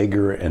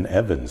Zager and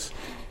Evans.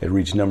 It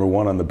reached number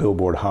 1 on the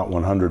Billboard Hot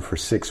 100 for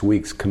 6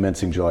 weeks,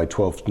 commencing July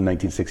 12th,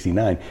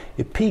 1969.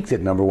 It peaked at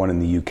number 1 in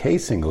the UK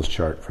singles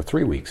chart for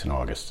 3 weeks in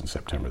August and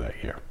September that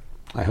year.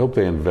 I hope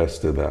they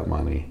invested that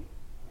money,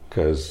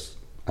 because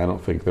I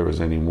don't think there was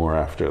any more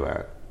after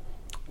that.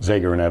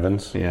 Zager and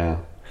Evans? Yeah.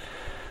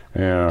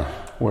 Yeah.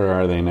 Where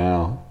are they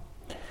now?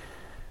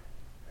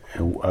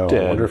 I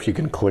wonder if you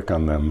can click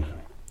on them.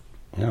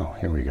 Oh,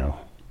 here we go.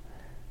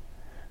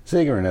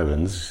 Zager and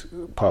Evans,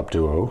 pop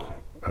duo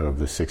of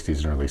the 60s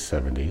and early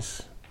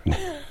 70s.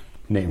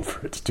 Named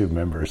for its 2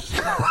 members.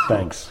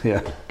 Thanks.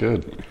 Yeah,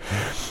 good.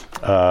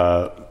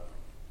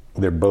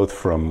 They're both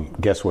from,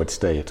 guess what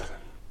state?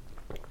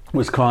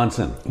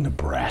 Wisconsin.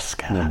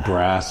 Nebraska.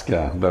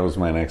 That was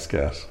my next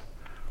guess.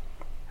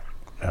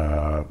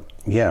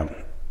 Yeah.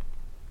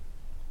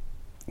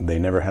 They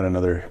never had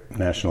another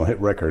national hit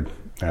record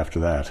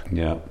after that.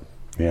 Yeah.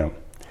 Yeah.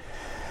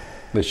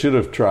 They should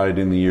have tried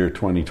in the year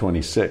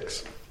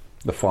 2026,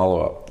 the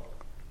follow-up.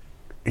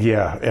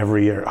 Yeah,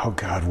 every year. Oh,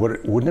 God,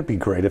 wouldn't it be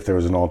great if there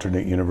was an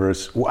alternate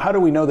universe? Well, how do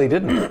we know they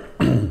didn't?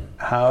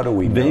 How do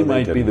we know they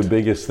might didn't? be the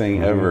biggest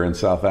thing ever in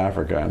South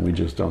Africa, and we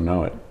just don't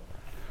know it.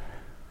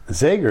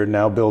 Zager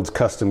now builds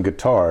custom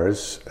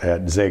guitars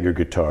at Zager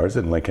Guitars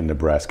in Lincoln,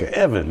 Nebraska.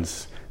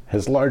 Evans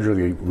has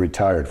largely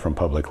retired from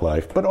public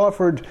life, but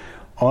offered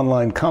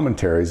online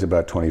commentaries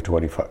about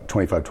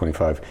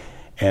 25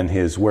 and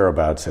his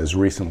whereabouts as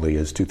recently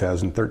as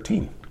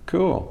 2013.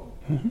 Cool.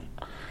 Mm-hmm.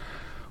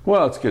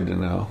 Well, it's good to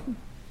know.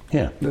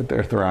 Yeah. That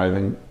they're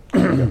thriving.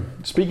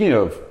 Speaking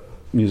of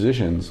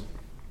musicians.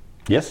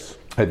 Yes?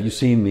 Have you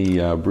seen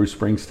the Bruce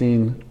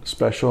Springsteen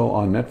special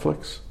on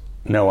Netflix?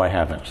 No, I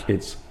haven't.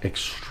 It's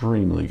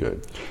extremely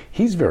good.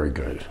 He's very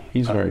good.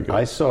 He's very good.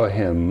 I saw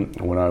him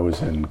when I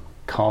was in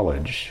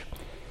college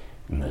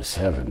in the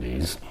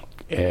 70s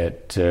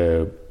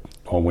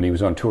when he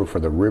was on tour for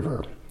the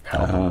River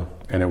album.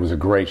 And it was a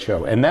great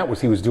show. And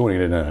he was doing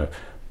it in a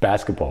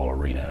basketball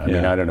arena. I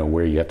mean, I don't know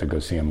where you have to go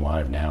see him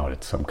live now.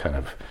 It's some kind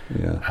of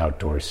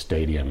outdoor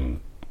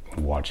stadium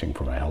watching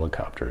from a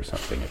helicopter or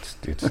something. It's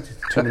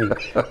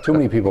too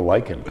many people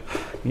like him.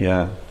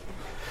 Yeah.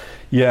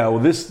 Yeah, well,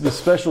 this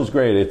special is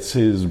great. It's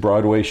his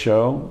Broadway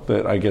show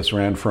that I guess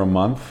ran for a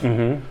month,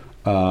 and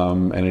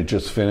it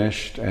just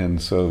finished,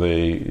 and so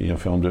they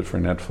filmed it for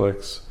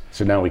Netflix.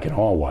 So now we can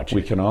all watch it.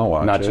 We can all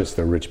watch it. Not just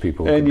the rich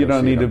people. And you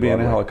don't need to be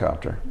in a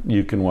helicopter.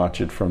 You can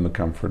watch it from the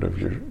comfort of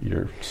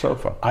your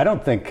sofa. I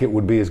don't think it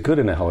would be as good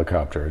in a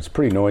helicopter. It's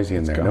pretty noisy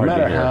in there. No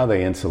matter how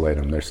they insulate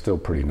them, they're still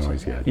pretty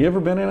noisy. You ever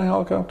been in a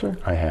helicopter?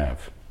 I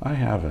have. I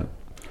haven't.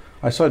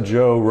 I saw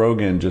Joe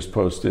Rogan just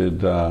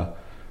posted a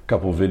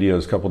couple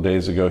videos a couple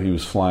days ago. He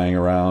was flying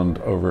around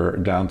over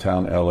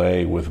downtown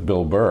LA with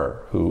Bill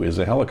Burr, who is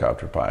a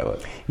helicopter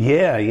pilot.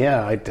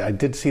 Yeah. I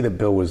did see that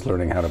Bill was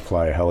learning how to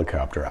fly a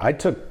helicopter. I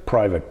took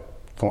private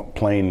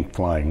plane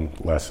flying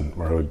lessons,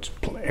 or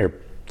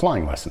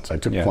flying lessons. I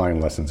took flying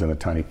lessons in a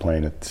tiny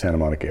plane at Santa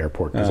Monica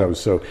Airport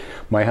because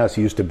my house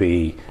used to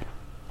be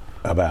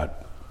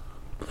about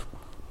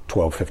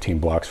 12, 15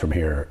 blocks from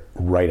here,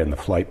 right in the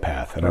flight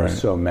path. And I was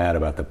so mad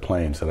about the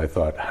planes that I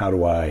thought, how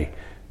do I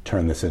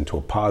turn this into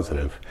a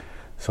positive?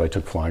 So I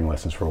took flying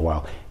lessons for a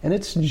while. And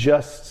it's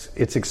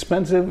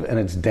expensive and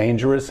it's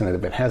dangerous, and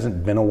if it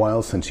hasn't been a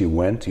while since you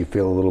went, you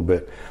feel a little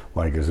bit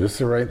like, is this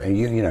the right thing?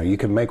 You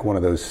can make one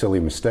of those silly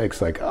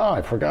mistakes like,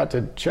 I forgot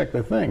to check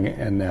the thing,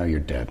 and now you're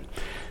dead.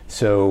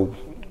 So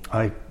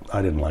I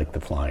didn't like the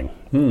flying.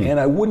 And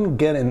I wouldn't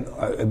get in.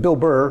 Bill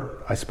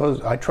Burr, I suppose,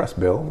 I trust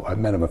Bill. I've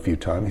met him a few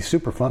times. He's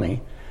super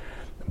funny.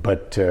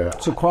 But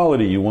it's a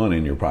quality you want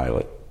in your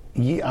pilot.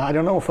 Yeah, I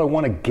don't know if I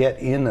want to get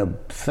in a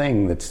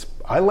thing that's...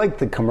 I like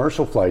the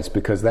commercial flights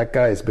because that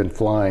guy has been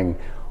flying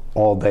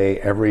all day,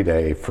 every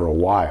day for a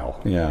while.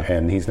 Yeah.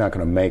 And he's not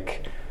going to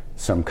make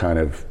some kind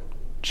of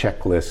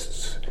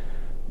checklists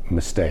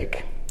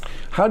mistake.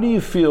 How do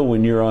you feel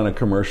when you're on a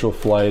commercial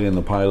flight and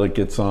the pilot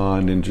gets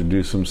on,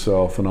 introduce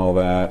himself and all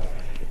that,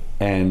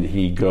 and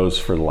he goes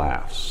for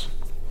laughs?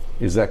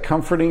 Is that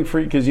comforting for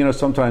you? Because,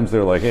 sometimes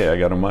they're like, hey, I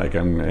got a mic.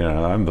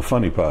 I'm the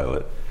funny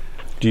pilot.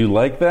 Do you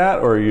like that,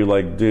 or are you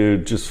like,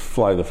 dude, just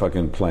fly the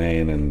fucking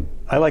plane? And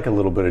I like a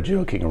little bit of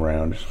joking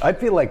around. I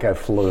feel like I've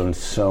flown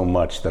so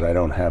much that I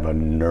don't have a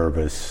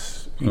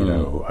nervous,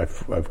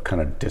 I've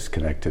kind of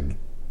disconnected.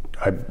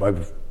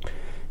 I've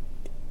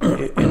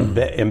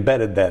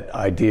embedded that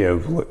idea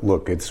of,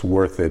 look, it's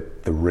worth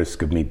it, the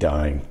risk of me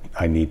dying.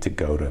 I need to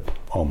go to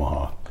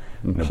Omaha,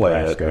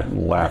 Nebraska.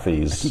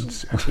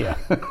 Laffy's. Yeah.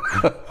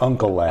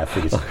 Uncle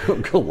Laffy's.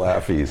 Uncle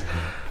Laffy's.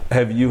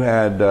 Have you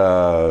had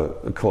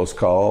close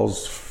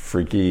calls,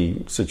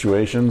 freaky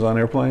situations on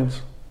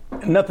airplanes?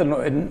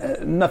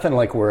 Nothing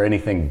like where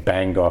anything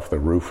banged off the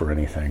roof or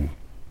anything.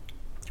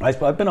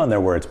 I've been on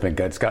there where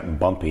it's gotten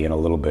bumpy and a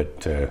little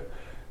bit,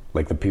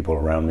 like the people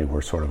around me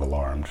were sort of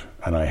alarmed,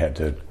 and I had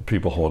to...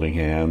 People holding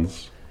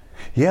hands.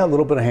 Yeah, a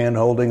little bit of hand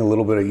holding, a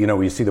little bit of,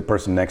 you see the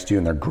person next to you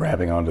and they're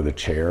grabbing onto the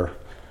chair.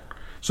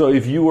 So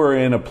if you were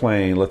in a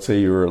plane, let's say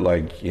you were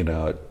like,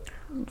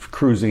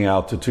 cruising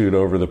altitude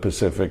over the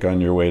Pacific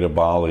on your way to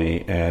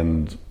Bali,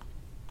 and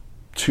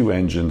 2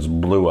 engines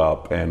blew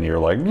up and you're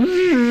like,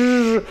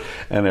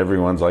 and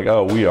everyone's like,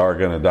 oh, we are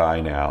going to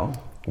die now.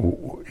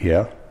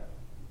 Yeah.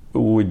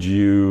 Would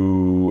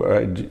you,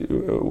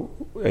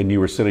 and you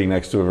were sitting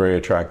next to a very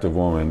attractive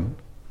woman.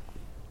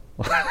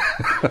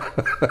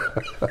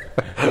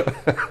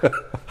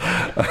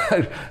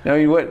 I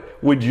mean,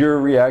 what would your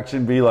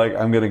reaction be? Like,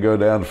 I'm going to go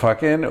down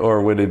fucking,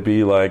 or would it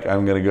be like,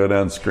 I'm going to go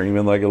down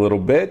screaming like a little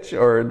bitch?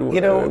 Or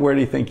where do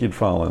you think you'd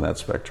fall in that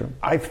spectrum?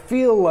 I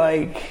feel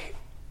like,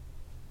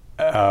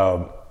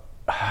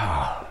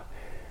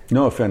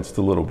 no offense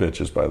to little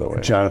bitches, by the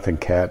way. Jonathan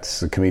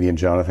Katz, the comedian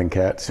Jonathan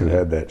Katz, who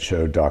had that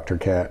show Dr.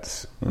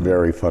 Katz,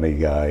 very funny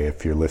guy.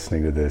 If you're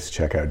listening to this,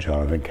 check out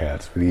Jonathan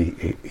Katz. But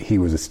he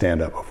was a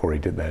stand-up before he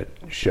did that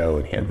show,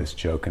 and he had this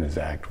joke in his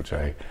act, which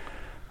I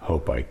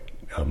hope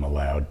I'm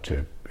allowed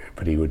to.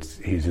 But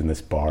he's in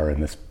this bar, and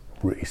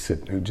he's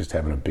sitting, just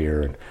having a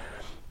beer,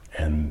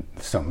 and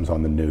something's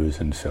on the news,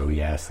 and so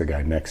he asked the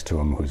guy next to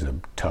him, who's a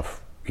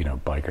tough,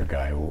 biker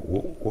guy,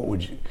 what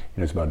would you,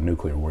 it's about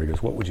nuclear war. He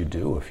goes, what would you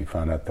do if you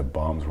found out the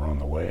bombs were on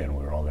the way and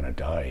we were all going to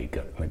die?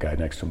 And the guy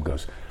next to him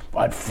goes,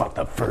 I'd fuck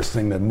the first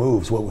thing that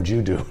moves. What would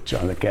you do?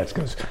 Jonathan Katz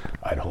goes,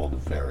 I'd hold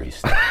very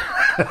still.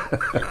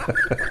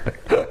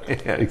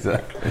 Yeah,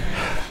 exactly.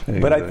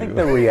 But I think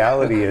the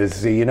reality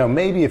is,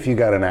 maybe if you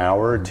got an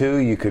hour or two,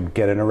 you could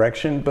get an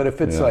erection. But if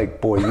it's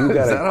like, boy, you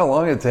got Is that how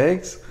long it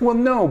takes? Well,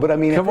 no, but I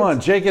mean... Come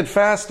on, Jake it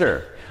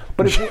faster.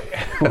 But if you...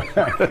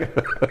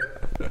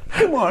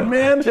 Come on,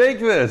 man. Take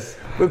this.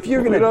 If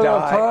you're going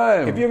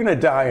to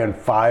die in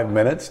 5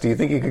 minutes, do you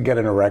think you could get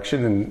an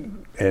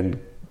erection and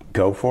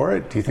go for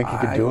it? Do you think you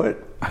could do it?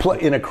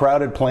 In a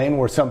crowded plane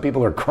where some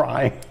people are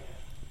crying?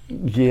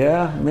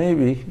 Yeah,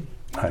 maybe.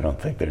 I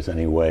don't think there's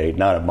any way.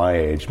 Not at my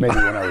age. Maybe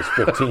when I was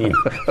 15.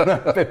 When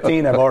I'm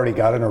 15, I've already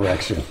got an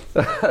erection.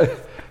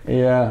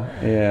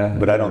 Yeah.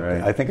 But I don't.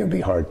 Right. I think it'd be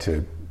hard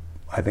to.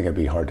 Have sex.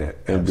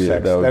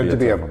 That would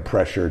be a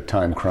pressure,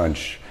 time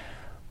crunch.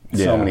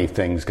 So many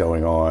things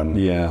going on.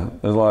 Yeah,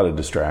 there's a lot of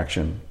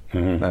distraction.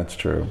 Mm-hmm. That's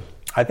true.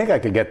 I think I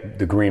could get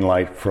the green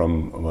light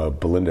from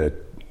Belinda,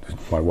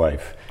 my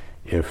wife,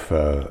 if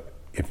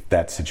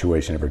that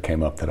situation ever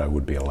came up, that I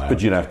would be allowed.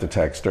 But you'd have to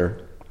text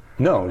her.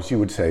 No, she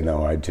would say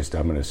no. I'm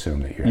going to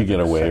assume that you get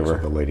a waiver. Sex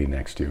with the lady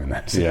next to you in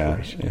that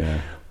situation.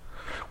 Yeah.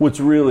 What's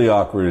really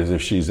awkward is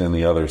if she's in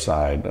the other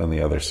side, on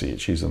the other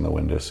seat. She's in the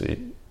window seat.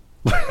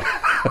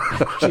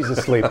 She's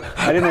asleep.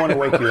 I didn't want to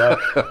wake you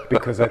up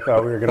because I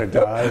thought we were going to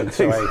die, and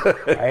so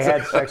I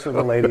had sex with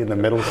a lady in the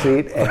middle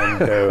seat,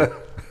 and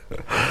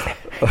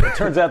it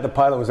turns out the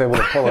pilot was able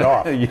to pull it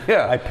off.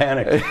 Yeah, I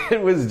panicked.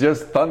 It was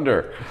just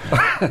thunder.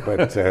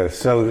 But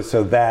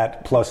so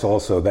that, plus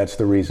also that's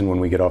the reason when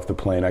we get off the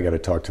plane, I got to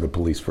talk to the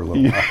police for a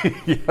little while.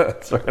 Yeah,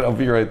 that's right. I'll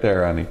be right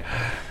there, honey.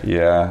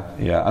 Yeah.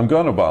 I'm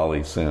going to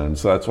Bali soon,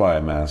 so that's why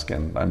I'm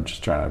asking. I'm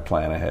just trying to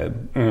plan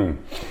ahead. Mm.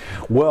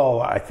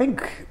 Well, I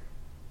think.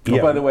 Oh,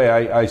 by the way,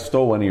 I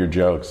stole one of your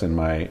jokes in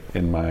my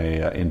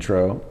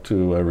intro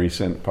to a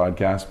recent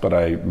podcast, but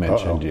I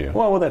mentioned you.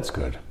 Well, that's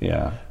good.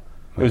 Yeah.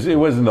 It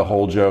wasn't the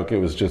whole joke. It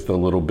was just a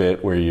little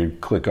bit where you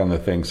click on the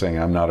thing saying,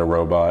 I'm not a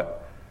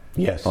robot.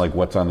 Yes. Like,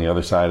 what's on the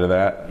other side of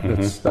that?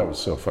 Mm-hmm. That was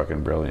so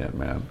fucking brilliant,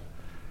 man.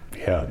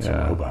 Yeah, it's a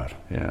robot.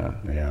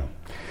 Yeah.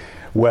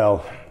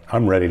 Well,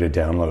 I'm ready to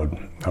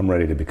download. I'm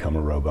ready to become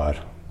a robot.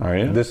 Are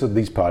you?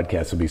 These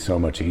podcasts will be so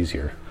much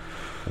easier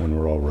when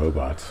we're all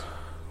robots.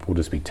 We'll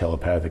just be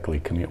telepathically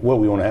communicating. Well,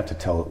 we won't have to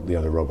tell the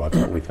other robots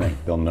what we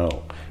think. They'll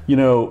know.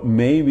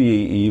 Maybe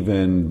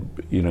even,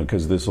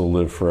 because this will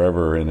live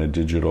forever in a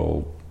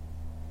digital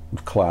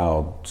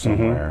cloud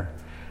somewhere.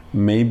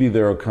 Mm-hmm. Maybe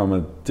there will come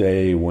a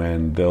day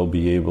when they'll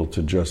be able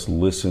to just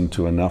listen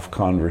to enough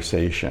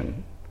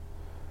conversation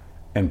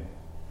and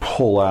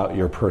pull out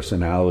your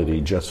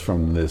personality just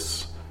from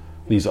these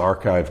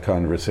archived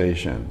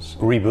conversations.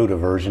 Reboot a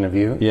version of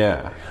you?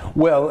 Yeah.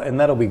 Well, and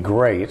that'll be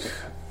great.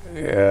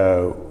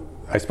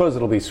 I suppose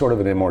it'll be sort of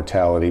an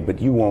immortality,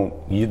 but you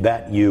won't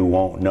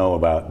know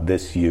about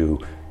this you.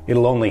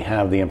 It'll only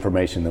have the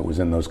information that was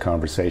in those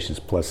conversations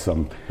plus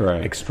some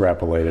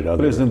extrapolated other.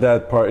 But isn't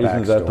that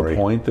the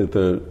point that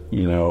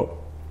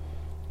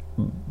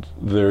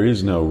there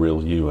is no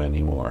real you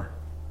anymore?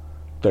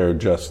 They're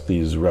just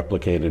these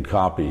replicated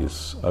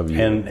copies of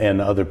you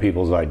and other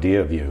people's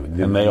idea of you,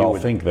 and they all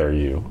think they're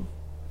you.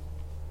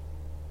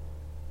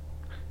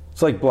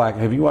 It's like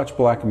have you watched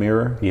Black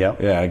Mirror? Yeah.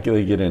 Yeah,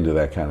 they get into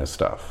that kind of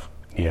stuff.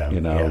 Yeah.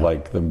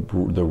 Like the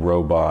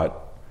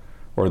robot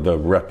or the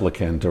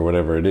replicant or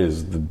whatever it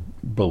is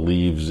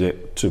believes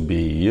it to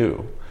be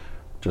you,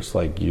 just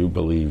like you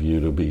believe you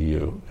to be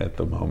you at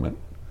the moment.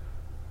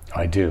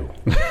 I do.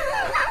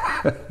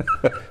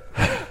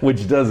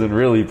 which doesn't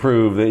really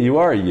prove that you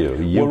are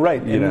you. Well,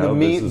 right. You know,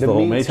 this is the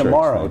whole Matrix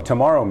thing.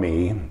 Tomorrow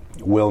me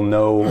will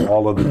know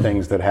all of the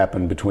things that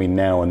happen between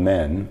now and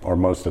then, or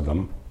most of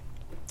them,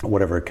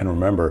 whatever it can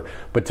remember.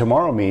 But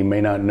tomorrow me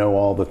may not know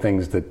all the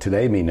things that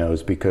today me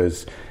knows,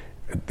 because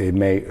there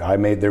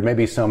may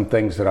be some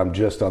things that I'm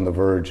just on the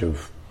verge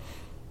of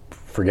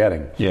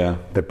forgetting. Yeah.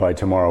 That by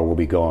tomorrow will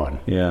be gone.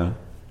 Yeah.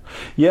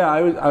 Yeah,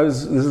 I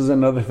was. This is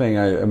another thing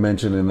I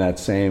mentioned in that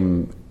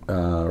same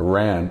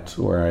rant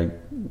where I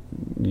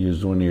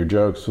used one of your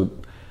jokes,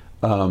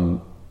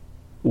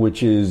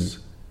 which is,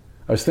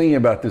 I was thinking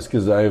about this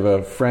because I have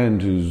a friend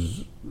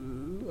who's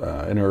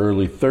in her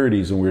early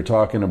 30s, and we were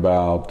talking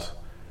about,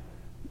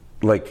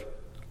 like,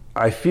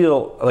 I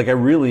feel like I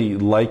really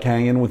like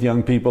hanging with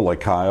young people, like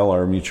Kyle,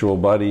 our mutual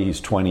buddy.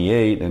 He's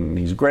 28 and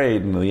he's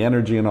great, and the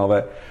energy and all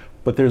that.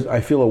 But I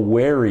feel a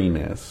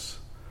wariness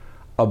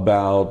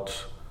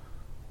about.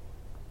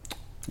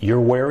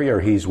 You're wary, or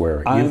he's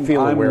wary? You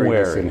feel a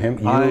wariness in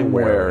him? I'm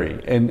wary.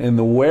 And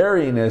the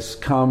wariness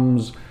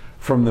comes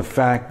from the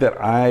fact that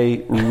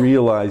I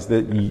realize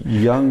that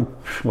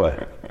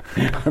what?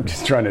 I'm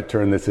just trying to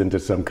turn this into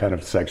some kind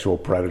of sexual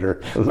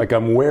predator. Like,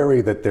 I'm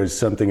wary that there's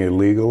something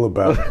illegal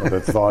about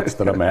the thoughts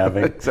that I'm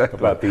having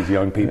about these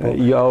young people.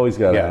 You always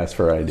got to ask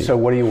for ID. So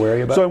what are you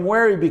wary about? So I'm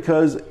wary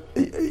because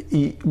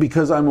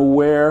I'm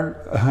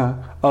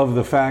aware of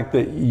the fact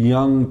that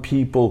young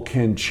people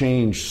can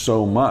change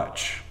so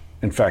much.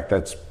 In fact,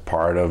 that's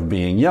part of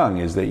being young,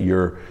 is that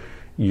you're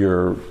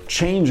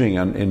changing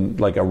in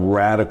like a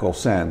radical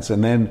sense.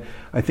 And then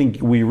I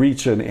think we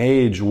reach an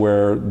age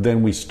where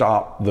then we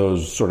stop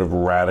those sort of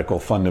radical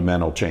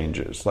fundamental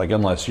changes. Like,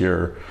 unless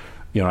you're,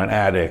 an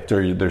addict,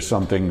 or there's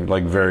something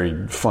like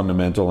very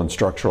fundamental and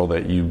structural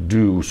that you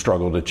do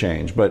struggle to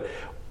change. But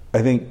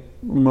I think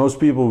most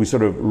people, we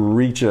sort of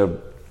reach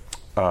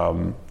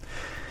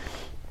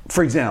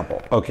for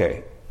example,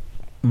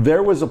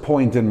 there was a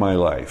point in my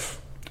life,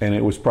 and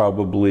it was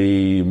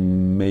probably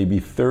maybe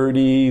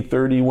 30,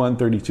 31,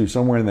 32,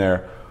 somewhere in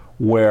there,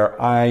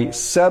 where I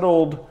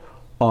settled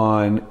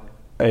on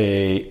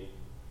a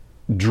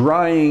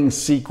drying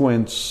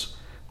sequence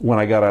when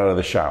I got out of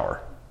the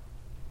shower.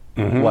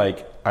 Mm-hmm.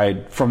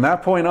 Like, from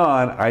that point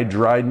on, I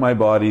dried my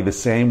body the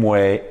same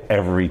way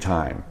every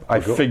time. I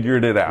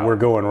figured it out. We're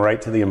going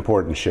right to the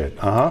important shit.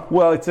 Uh-huh.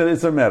 Well, it's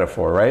a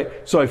metaphor, right?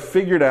 So I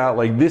figured out,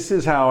 like, this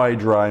is how I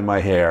dry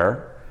my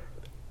hair,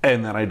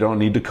 and then I don't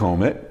need to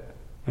comb it.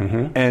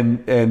 Mm-hmm.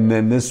 And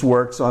then this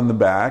works on the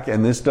back,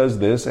 and this does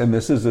this, and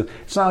this is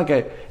it's not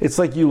like it's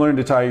like you learn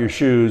to tie your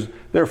shoes.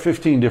 There are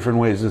 15 different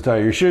ways to tie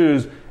your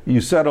shoes. You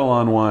settle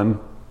on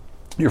one.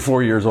 You're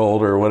 4 years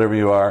old or whatever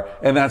you are,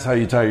 and that's how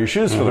you tie your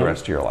shoes for the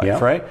rest of your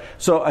life, right?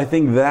 So I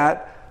think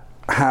that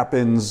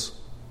happens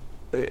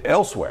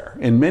elsewhere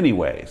in many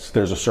ways.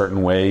 There's a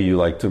certain way you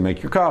like to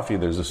make your coffee.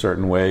 There's a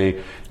certain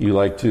way you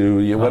like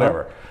to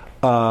whatever.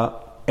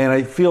 And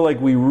I feel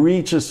like we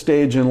reach a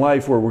stage in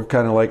life where we're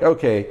kind of like,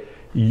 okay,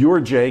 you're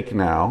Jake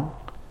now,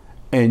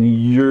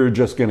 and you're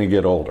just going to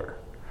get older.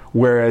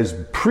 Whereas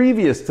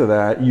previous to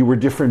that, you were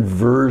different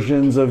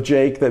versions of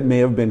Jake that may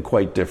have been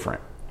quite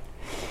different.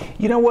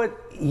 You know what?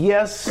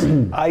 Yes,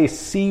 I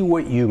see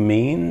what you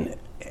mean,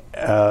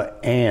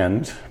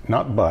 and,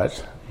 not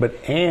but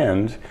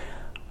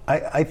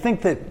I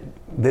think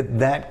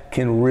that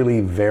can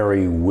really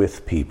vary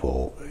with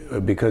people,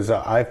 because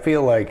I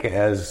feel like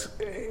as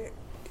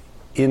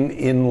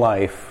in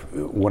life,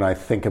 when I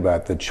think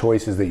about the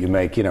choices that you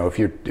make, if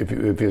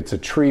it's a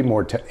tree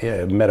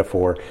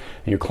metaphor,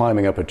 and you're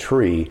climbing up a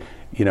tree,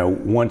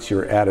 once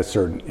you're at a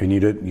certain, and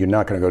you're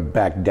not going to go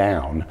back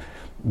down,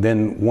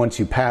 then once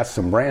you pass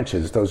some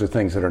branches, those are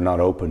things that are not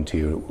open to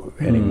you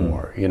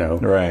anymore.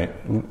 Right.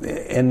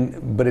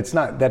 But it's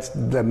not.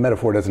 That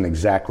metaphor doesn't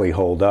exactly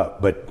hold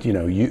up. But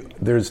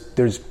there's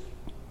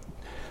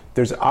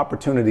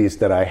opportunities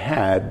that I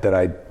had that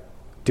I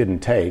didn't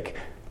take,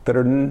 that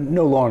are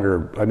no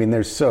longer,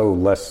 there's so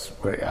less,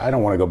 I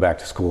don't want to go back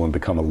to school and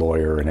become a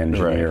lawyer, an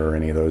engineer, or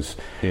any of those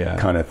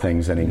kind of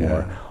things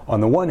anymore. Yeah. On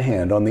the one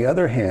hand. On the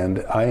other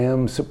hand, I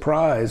am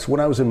surprised.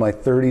 When I was in my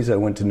 30s, I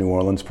went to New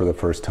Orleans for the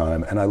first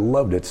time, and I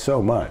loved it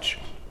so much.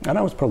 And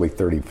I was probably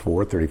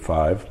 34,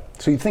 35.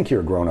 So you think you're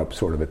a grown-up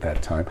sort of at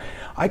that time.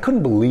 I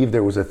couldn't believe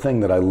there was a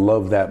thing that I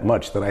loved that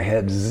much, that I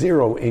had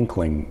zero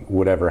inkling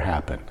would ever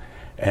happen.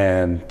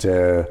 And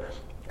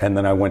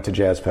then I went to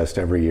Jazz Fest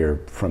every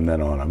year from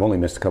then on. I've only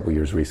missed a couple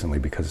years recently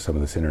because of some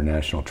of this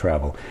international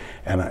travel.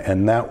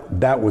 And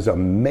that was a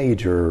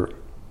major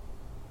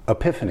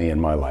epiphany in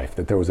my life,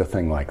 that there was a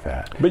thing like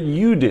that. But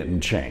you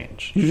didn't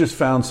change. You just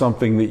found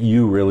something that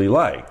you really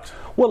liked.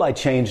 Well, I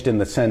changed in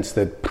the sense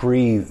that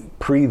pre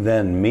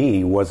then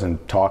me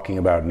wasn't talking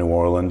about New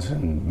Orleans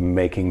and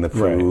making the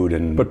food.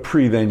 Right. But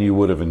pre then you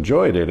would have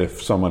enjoyed it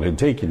if someone had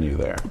taken you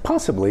there.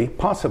 Possibly.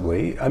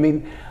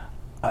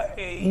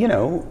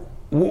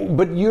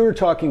 But you're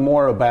talking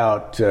more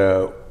about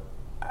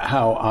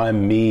how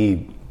I'm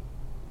me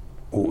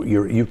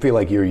you feel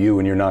like you're you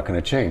and you're not going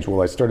to change.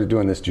 Well, I started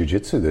doing this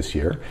jiu-jitsu this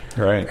year,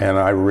 right? And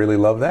I really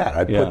love that.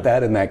 I put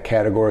that in that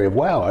category of,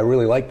 wow, I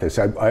really like this.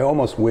 I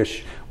almost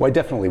wish, well, I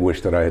definitely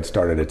wish that I had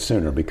started it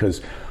sooner,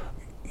 because,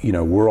 you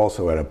know, we're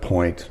also at a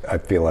point, I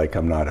feel like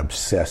I'm not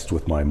obsessed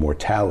with my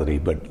mortality,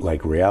 but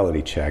like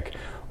reality check,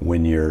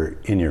 when you're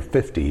in your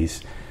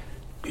 50s,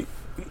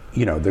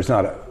 you know, there's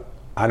not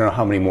I don't know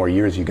how many more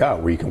years you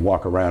got where you can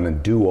walk around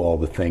and do all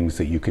the things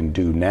that you can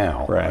do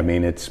now. Right. I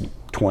mean, it's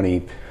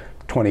 20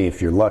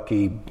 if you're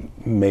lucky,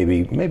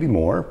 maybe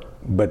more,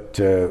 but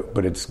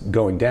it's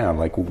going down.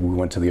 Like, we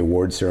went to the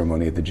award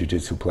ceremony at the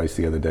jiu-jitsu place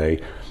the other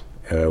day,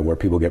 where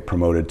people get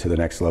promoted to the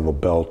next level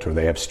belt, or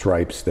they have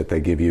stripes that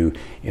they give you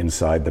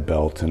inside the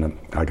belt. And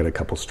I got a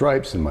couple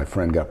stripes, and my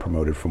friend got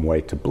promoted from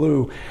white to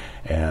blue.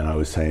 And I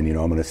was saying, you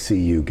know, I'm going to see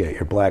you get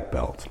your black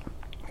belt.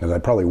 And I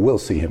probably will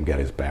see him get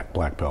his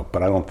black belt,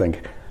 but I don't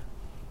think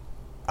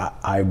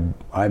I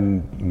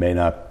may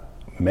not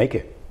make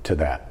it to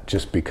that,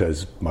 just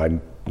because my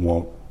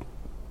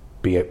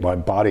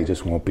body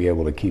just won't be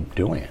able to keep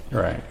doing it.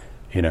 Right.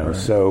 You know, right.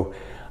 So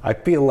I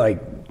feel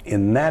like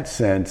in that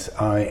sense,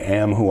 I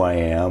am who I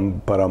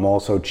am, but I'm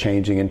also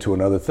changing into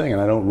another thing.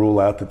 And I don't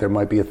rule out that there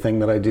might be a thing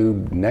that I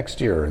do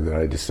next year that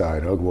I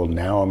decide, oh, well,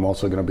 now I'm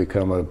also going to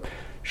become a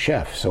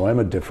chef. So I'm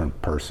a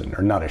different person,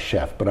 or not a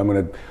chef, but I'm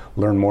going to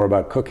learn more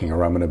about cooking,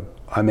 or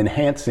I'm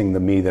enhancing the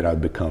me that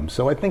I've become.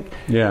 So I think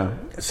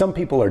some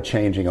people are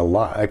changing a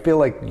lot. I feel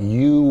like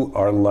you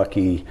are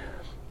lucky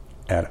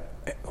at,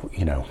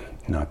 you know,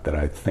 not that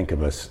I think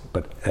of us,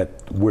 but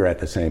we're at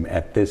this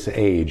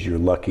age, you're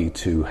lucky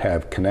to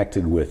have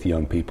connected with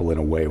young people in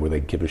a way where they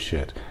give a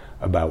shit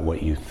about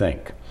what you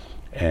think.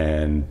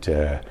 And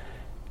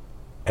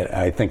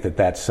I think that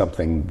that's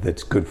something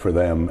that's good for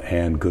them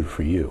and good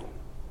for you.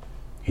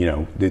 You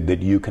know,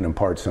 that you can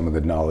impart some of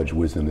the knowledge,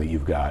 wisdom that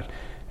you've got,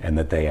 and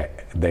that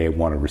they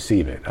want to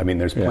receive it. I mean,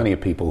 there's plenty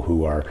of people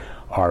who are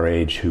our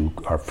age who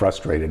are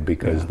frustrated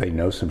because they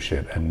know some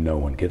shit and no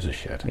one gives a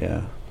shit.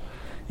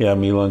 Yeah,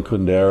 Milan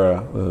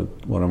Kundera,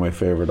 one of my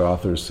favorite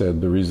authors,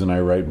 said, the reason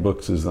I write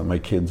books is that my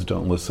kids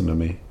don't listen to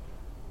me.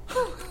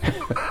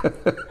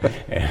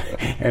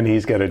 And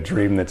he's got a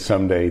dream that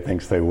someday he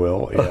thinks they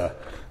will. Yeah.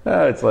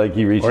 It's like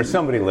he reaches, or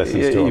somebody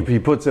listens to him. He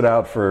puts it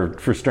out for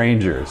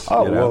strangers.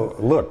 Oh, you know?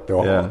 Well,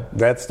 look,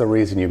 that's the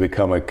reason you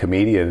become a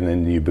comedian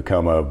and you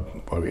become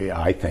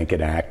I think, an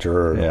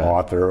actor or an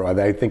author.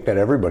 I think that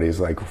everybody's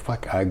like,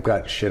 fuck, I've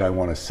got shit I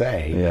want to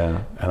say.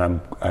 Yeah.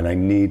 And I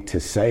need to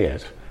say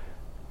it.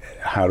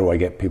 How do I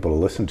get people to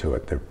listen to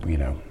it? You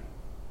know.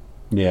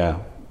 Yeah.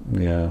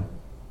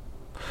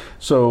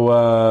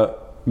 So,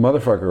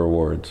 Motherfucker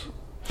Awards.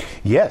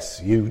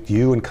 Yes,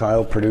 you and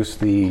Kyle produced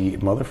the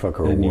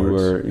Motherfucker and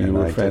Awards. You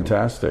were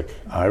fantastic.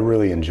 I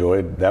really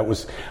enjoyed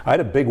that. I had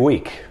a big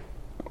week,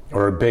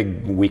 or a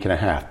big week and a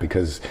half,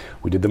 because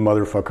we did the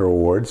Motherfucker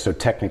Awards. So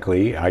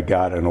technically, I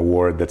got an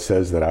award that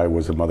says that I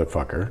was a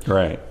motherfucker.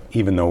 Right.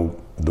 Even though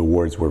the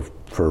awards were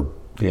for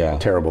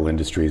terrible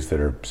industries that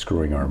are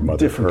screwing our mother.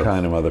 Different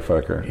kind of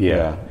motherfucker.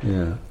 Yeah.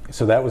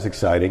 So that was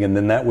exciting. And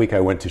then that week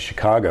I went to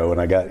Chicago,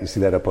 and you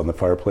see that up on the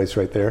fireplace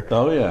right there?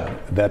 Oh, yeah.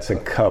 That's a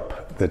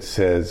cup that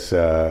says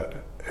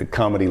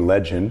comedy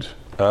legend.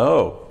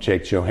 Oh.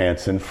 Jake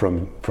Johannsen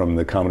from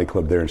the comedy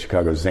club there in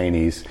Chicago,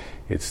 Zanies.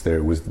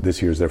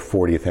 This year's their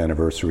 40th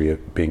anniversary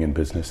of being in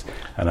business,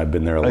 and I've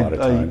been there a lot of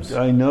times.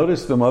 I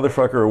noticed the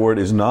Motherfucker Award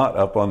is not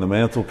up on the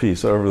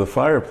mantelpiece over the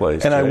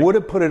fireplace. And Jake. I would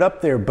have put it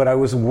up there, but I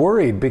was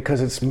worried because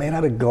it's made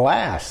out of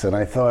glass, and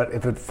I thought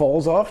if it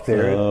falls off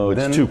there,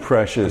 it's too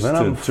precious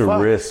to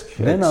risk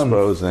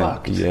exposing. I'm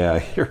fucked.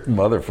 Yeah, you're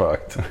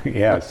motherfucked.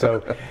 Yeah,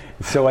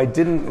 so I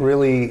didn't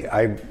really.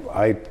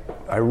 I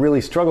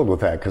really struggled with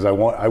that because I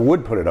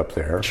would put it up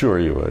there. Sure,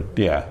 you would.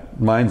 Yeah,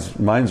 mine's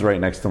right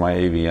next to my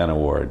AVN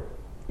award.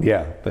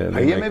 Yeah,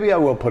 maybe I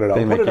will put it up.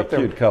 They make up a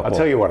cute couple. I'll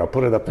tell you what, I'll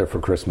put it up there for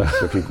Christmas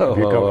if you come,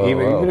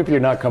 even if you're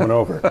not coming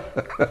over.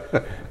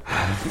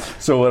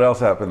 So what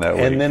else happened that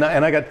week? And then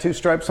I got 2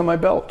 stripes on my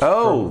belt.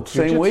 Oh,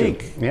 same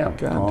week. Yeah,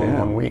 God damn.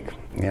 1 week.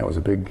 Yeah, it was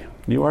a big.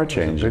 You are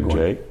changing,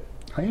 Jake.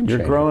 I am. You're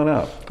changing. growing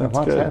up. That's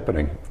Lots good.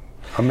 happening.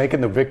 I'm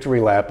making the victory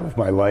lap of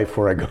my life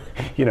where I go,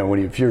 you know,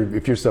 if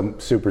you're some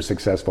super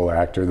successful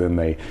actor, then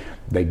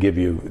they give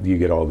you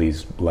get all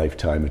these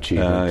lifetime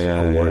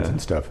achievement awards and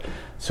stuff.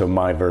 So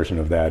my version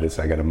of that is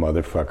I got a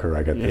motherfucker.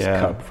 I got this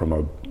cup from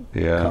a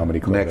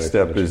comedy club. Next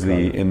step is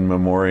the In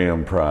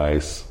Memoriam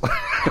Prize.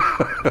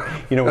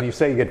 You know, when you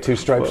say you get 2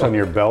 stripes on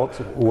your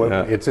belt,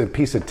 it's a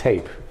pice of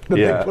tape that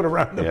they put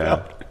around the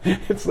belt.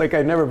 It's like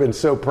I've never been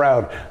so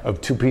proud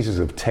of 2 pieces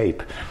of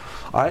tape.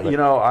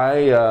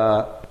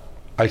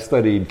 I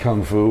studied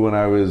Kung Fu when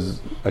I was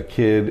a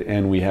kid,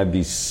 and we had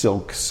these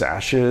silk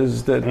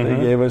sashes that they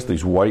gave us,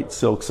 these white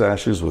silk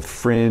sashes with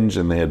fringe,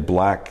 and they had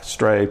black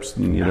stripes,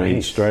 and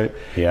each stripe.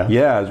 Yeah,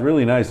 it was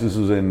really nice. This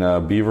was in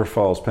Beaver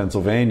Falls,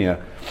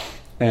 Pennsylvania,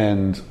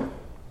 and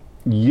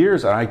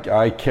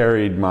I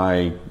carried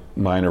mine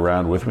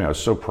around with me. I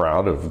was so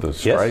proud of the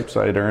stripes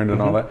I'd earned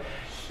and all that.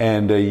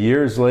 And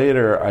years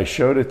later, I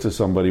showed it to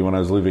somebody when I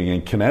was living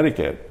in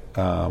Connecticut.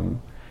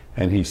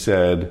 and he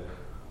said,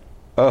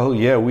 "Oh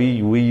yeah,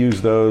 we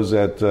use those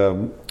at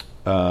the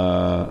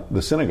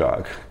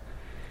synagogue."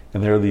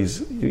 And there are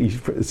these.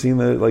 You've seen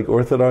the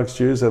Orthodox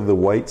Jews have the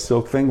white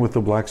silk thing with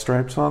the black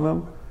stripes on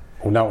them.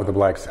 Well, not with the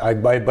blacks.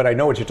 But I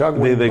know what you're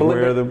talking about. They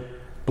wear them.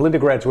 Belinda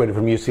graduated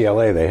from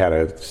UCLA. They had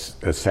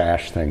a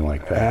sash thing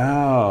like that.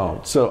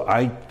 Oh, so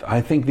I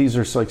think these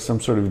are like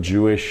some sort of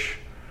Jewish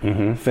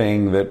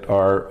thing that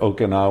our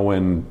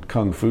Okinawan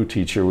kung fu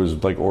teacher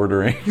was like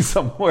ordering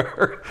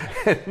somewhere,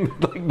 and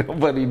like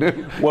nobody knew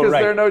because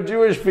there are no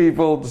Jewish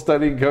people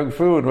studying kung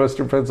fu in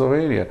Western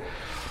Pennsylvania.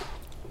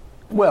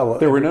 Well,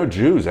 there were no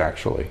Jews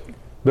actually.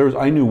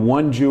 I knew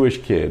one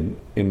Jewish kid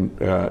in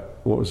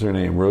what was her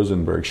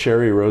name?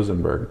 Sherry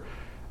Rosenberg.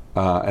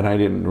 And I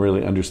didn't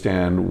really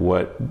understand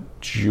what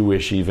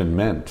Jewish even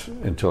meant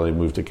until I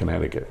moved to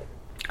Connecticut.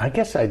 I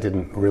guess I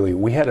didn't really.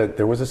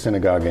 There was a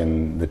synagogue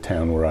in the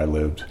town where I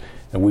lived,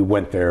 and we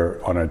went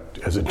there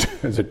as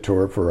a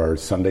tour for our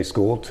Sunday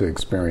school to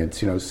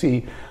experience,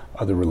 see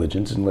other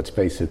religions. And let's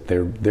face it,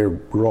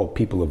 we're all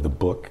people of the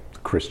book: the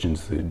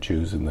Christians, the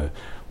Jews, and the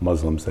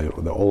Muslims.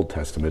 The Old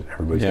Testament.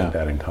 Everybody's got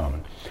that in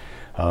common.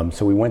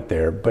 So we went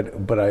there, but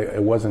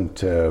it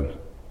wasn't.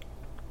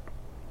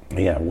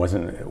 It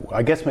wasn't.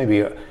 I guess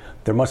maybe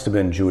there must have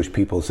been Jewish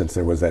people since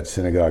there was that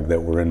synagogue that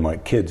were my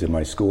kids in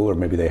my school, or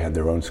maybe they had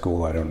their own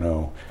school. I don't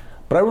know.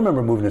 But I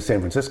remember moving to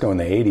San Francisco in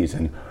the '80s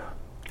and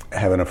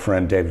having a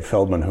friend, David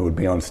Feldman, who would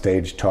be on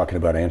stage talking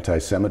about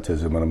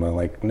anti-Semitism, and I'm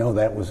like, no,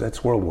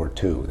 that's World War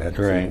II. That's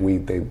right.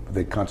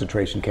 The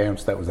concentration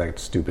camps. That was that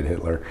stupid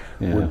Hitler.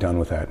 Yeah. We're done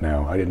with that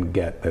now. I didn't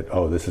get that.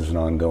 Oh, this is an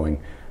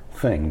ongoing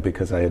thing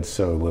because I had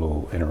so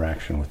little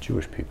interaction with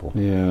Jewish people.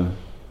 Yeah.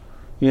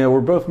 Yeah,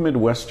 we're both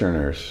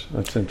Midwesterners.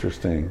 That's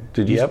interesting.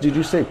 Did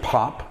you say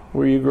pop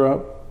where you grew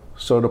up?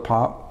 Soda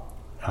pop?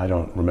 I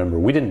don't remember.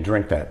 We didn't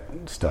drink that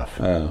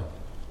stuff. Oh.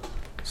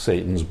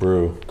 Satan's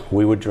brew.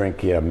 We would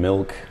drink,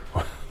 milk.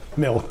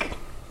 Milk.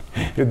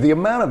 The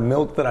amount of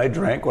milk that I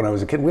drank when I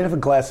was a kid, we'd have a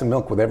glass of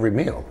milk with every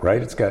meal,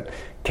 right? It's got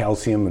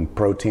calcium and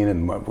protein,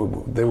 and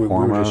we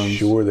were just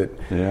sure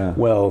that,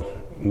 well,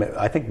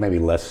 I think maybe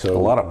less so. A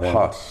lot of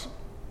pus.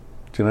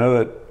 Do you know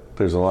that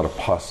there's a lot of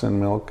pus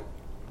in milk?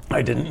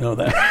 I didn't know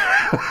that.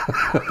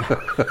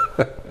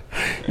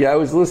 Yeah, I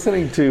was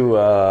listening to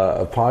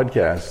a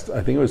podcast.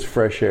 I think it was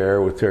Fresh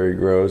Air with Terry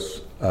Gross,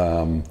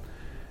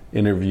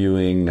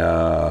 interviewing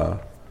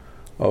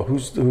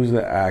who's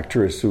the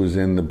actress who was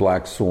in The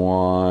Black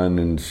Swan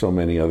and so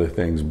many other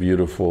things.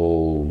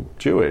 Beautiful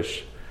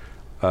Jewish.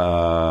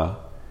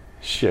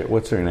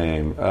 What's her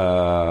name?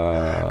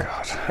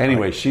 God.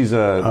 Anyway, she's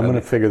I'm going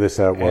to figure this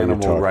out while you're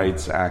talking. Animal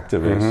rights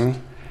activist. Mm-hmm.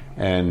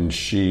 And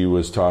she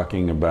was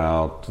talking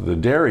about the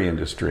dairy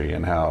industry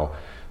and how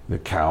the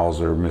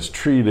cows are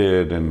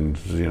mistreated and,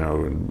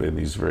 in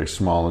these very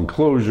small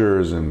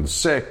enclosures and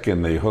sick,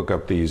 and they hook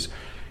up these,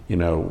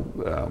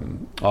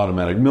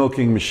 automatic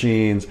milking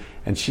machines.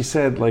 And she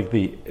said,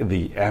 the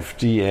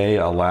FDA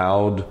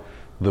allowed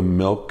the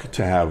milk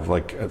to have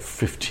a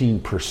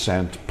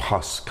 15%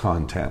 pus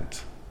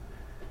content.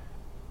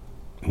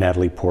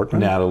 Natalie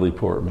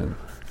Portman.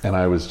 And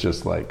I was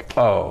just like,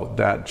 oh,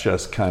 that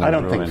just kind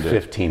of ruined it. I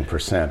don't think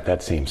 15%,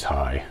 that seems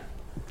high.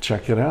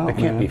 Check it out, It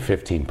can't be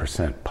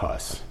 15%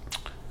 pus.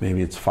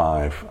 Maybe it's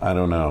 5. I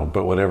don't know.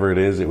 But whatever it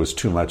is, it was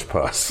too much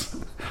pus.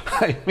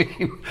 I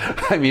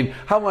mean,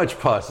 how much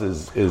pus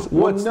is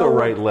what's the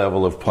right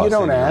level of pus? You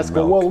don't in your ask.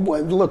 milk?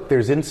 Well, look,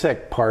 there's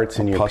insect parts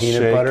in your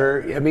peanut shake.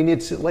 butter. I mean,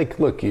 it's like,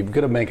 look, you've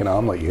got to make an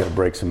omelet. You got to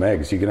break some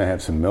eggs. You're going to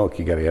have some milk.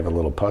 You got to have a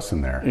little pus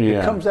in there. Yeah.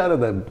 It comes out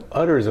of the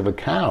udders of a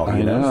cow.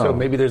 I know. So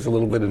maybe there's a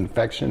little bit of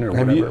infection or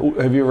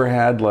whatever. Have you ever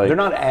had They're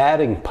not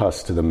adding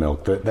pus to the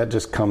milk. That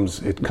just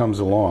comes. It comes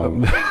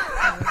along.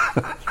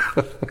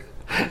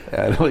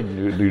 Add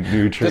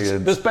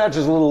nutrients. This batch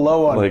is a little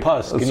low on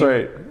pus. That's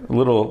right.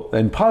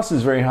 And pus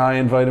is very high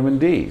in vitamin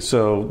D.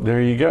 So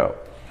there you go.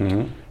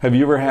 Mm-hmm. Have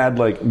you ever had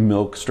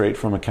milk straight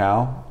from a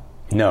cow?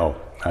 No,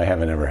 I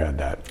haven't ever had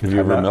that. Have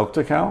you ever milked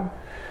a cow?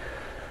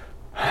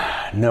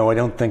 No, I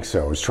don't think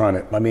so. I was trying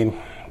to. I mean,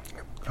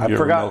 I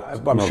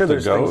forgot. I'm sure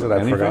there's things that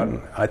I've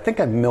forgotten. I think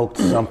I've milked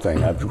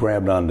something. I've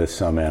grabbed onto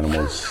some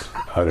animal's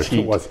udders.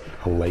 It was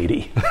a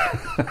lady.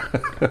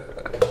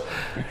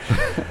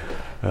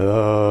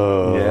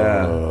 Oh.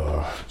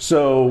 Yeah.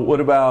 So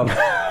what about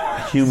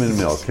human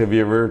milk? Have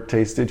you ever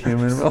tasted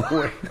human milk?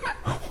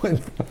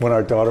 When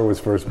our daughter was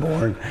first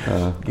born,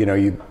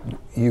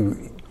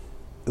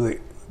 the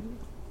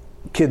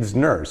kids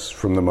nurse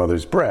from the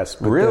mother's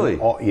breast. But really?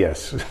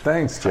 Yes.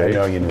 Thanks, Jay. I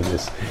know you know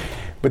this.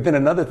 But then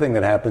another thing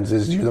that happens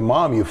is you're the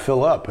mom, you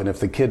fill up, and if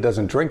the kid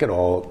doesn't drink it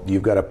all,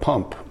 you've got a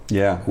pump.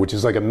 Yeah. Which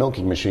is like a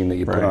milking machine that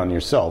you put on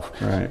yourself.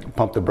 Right.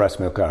 Pump the breast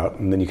milk out,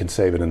 and then you can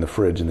save it in the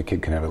fridge, and the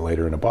kid can have it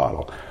later in a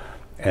bottle.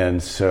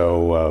 And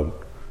so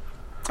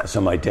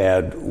my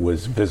dad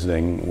was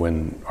visiting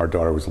when our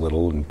daughter was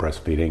little and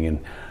breastfeeding,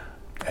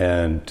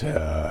 and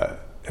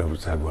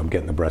I'm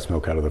getting the breast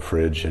milk out of the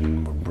fridge,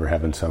 and we're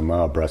having some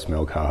breast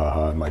milk, ha ha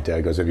ha. And my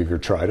dad goes, "Have you ever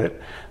tried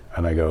it?"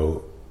 And I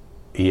go,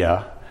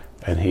 "Yeah."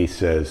 And he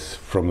says,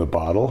 "From the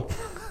bottle?"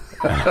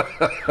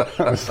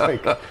 I was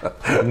like,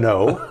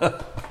 no.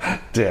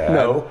 Dad.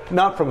 No,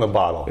 not from the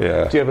bottle.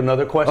 Yeah. Do you have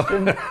another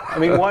question? I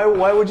mean,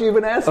 why would you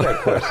even ask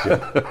that question?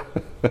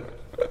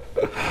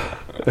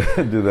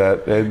 Did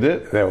that end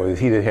it?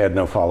 He had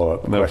no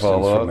follow-up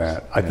questions from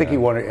that. I think he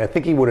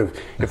would have,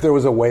 if there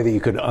was a way that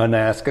you could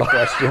unask a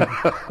question,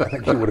 I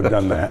think he would have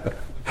done that.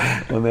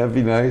 Wouldn't that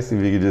be nice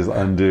if you could just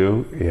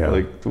undo? Yeah.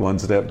 Like one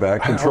step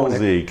back, Control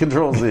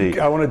Z.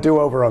 I want a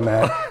do-over on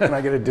that. Can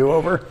I get a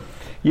do-over?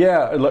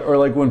 Yeah, or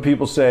like when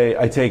people say,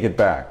 I take it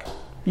back.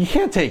 You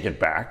can't take it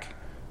back.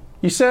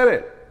 You said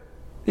it.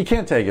 You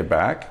can't take it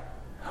back.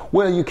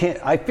 Well, you can't.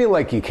 I feel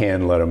like you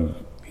can let them.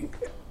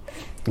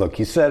 Look,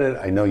 you said it.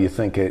 I know you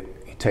think it.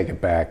 You take it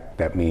back.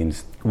 That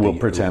means we'll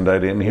pretend I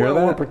didn't hear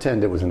that. We'll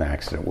pretend it was an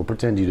accident. We'll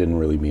pretend you didn't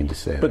really mean to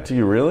say that. But do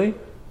you really?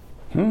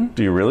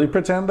 Do you really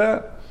pretend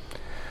that?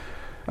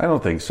 I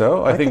don't think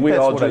so. I think we're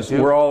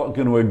all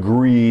going to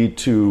agree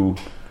to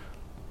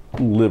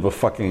live a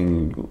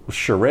fucking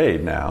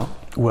charade now.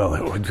 Well,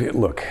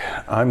 look,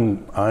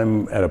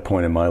 I'm at a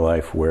point in my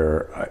life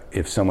where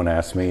if someone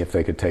asked me if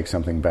they could take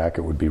something back,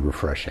 it would be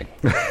refreshing.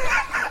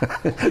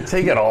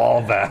 Take it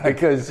all back.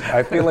 Because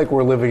I feel like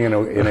we're living in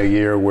a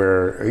year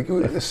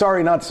where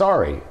sorry, not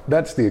sorry.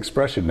 That's the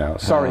expression now.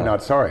 Sorry,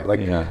 not sorry. Like,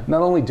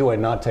 not only do I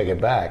not take it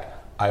back,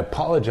 I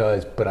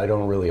apologize, but I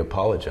don't really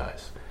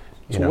apologize.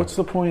 So what's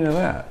the point of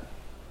that?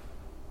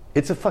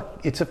 It's a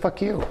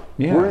fuck you.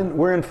 Yeah.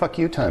 We're in fuck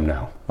you time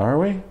now. Are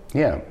we?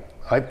 Yeah.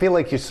 I feel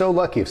like you're so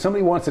lucky. If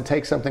somebody wants to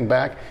take something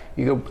back,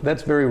 you go,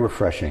 that's very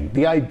refreshing.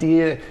 The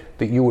idea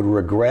that you would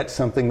regret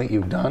something that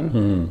you've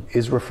done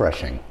is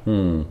refreshing.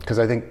 Because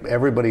I think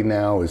everybody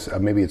now is,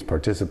 maybe it's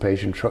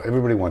participation,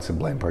 everybody wants to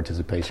blame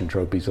participation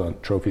trophies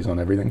on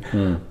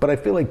everything. But I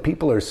feel like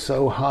people are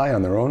so high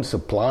on their own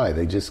supply,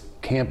 they just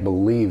can't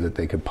believe that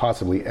they could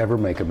possibly ever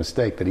make a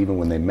mistake, that even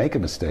when they make a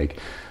mistake,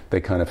 they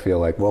kind of feel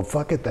like, well,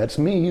 fuck it, that's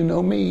me, you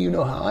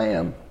know how I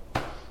am.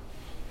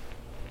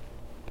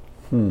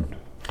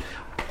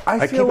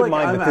 I keep in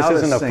mind that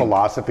this isn't a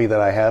philosophy that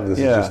I have. This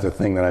is just a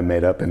thing that I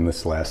made up in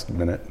this last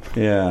minute.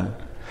 Yeah.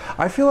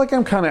 I feel like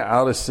I'm kind of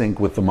out of sync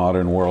with the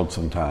modern world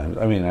sometimes.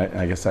 I mean,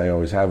 I guess I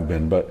always have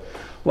been. But,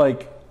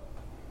 like,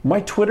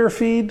 my Twitter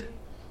feed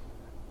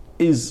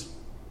is,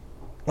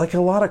 like,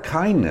 a lot of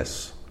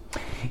kindness.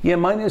 Yeah,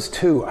 mine is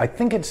too. I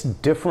think it's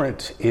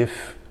different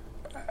if...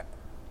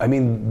 I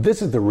mean,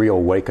 this is the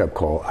real wake-up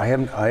call. I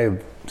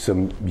have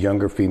some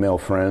younger female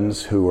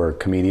friends who are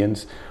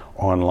comedians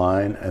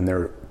online, and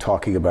they're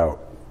talking about,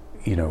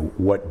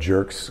 what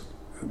jerks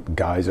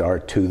guys are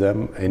to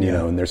them, and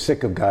and they're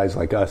sick of guys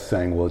like us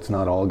saying, well, it's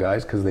not all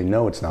guys, because they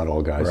know it's not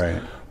all guys.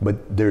 Right.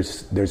 But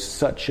there's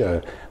such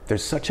a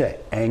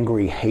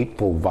angry,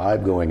 hateful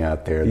vibe going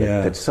out there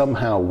that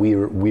somehow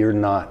we're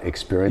not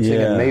experiencing.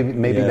 Yeah. And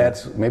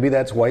maybe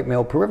that's white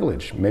male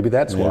privilege. Maybe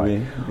that's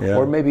why. Yeah.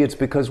 Or maybe it's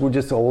because we're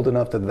just old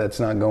enough that that's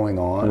not going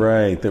on.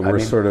 Right. That we're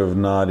sort of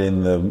not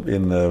in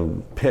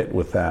the pit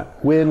with that.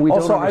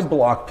 I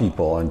block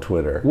people on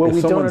Twitter. Well,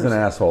 if someone's an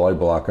asshole, I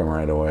block them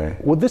right away.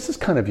 Well, this is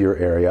kind of your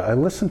area. I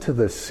listened to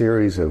this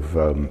series of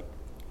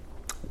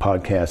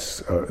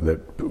podcasts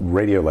that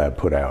Radiolab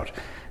put out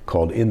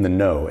called In the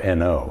Know,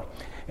 N-O.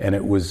 And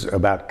it was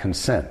about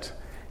consent.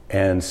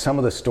 And some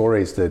of the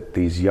stories that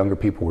these younger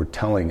people were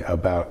telling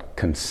about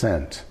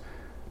consent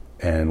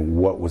and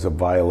what was a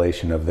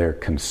violation of their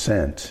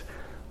consent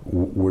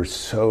were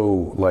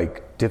so,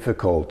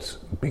 difficult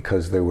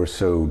because they were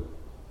so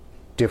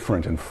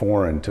different and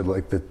foreign to,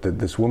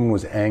 this woman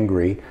was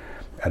angry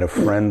at a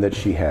friend that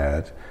she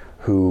had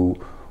who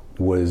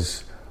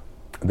was...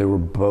 They were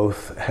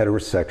both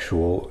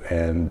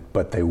heterosexual,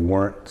 but they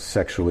weren't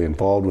sexually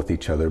involved with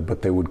each other,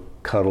 but they would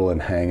cuddle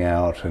and hang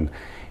out, and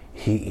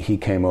he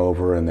came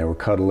over and they were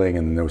cuddling,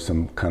 and there was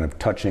some kind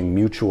of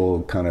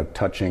mutual kind of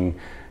touching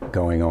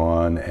going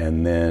on,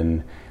 and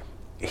then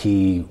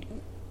he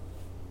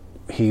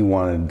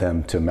wanted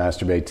them to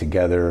masturbate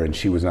together, and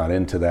she was not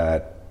into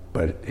that,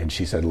 and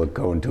she said, look,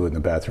 go and do it in the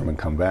bathroom and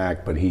come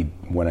back, but he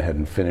went ahead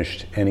and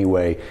finished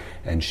anyway,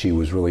 and she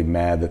was really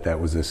mad that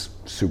was this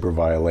super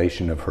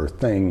violation of her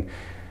thing,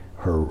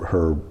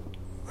 her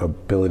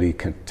ability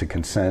to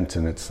consent.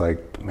 And it's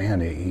like,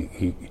 man,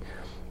 he,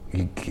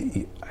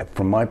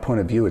 from my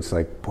point of view, it's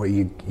like,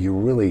 boy, you're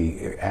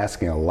really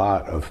asking a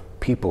lot of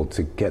people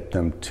to get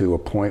them to a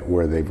point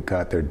where they've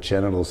got their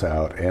genitals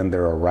out and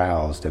they're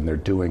aroused and they're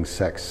doing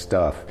sex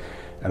stuff.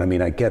 And I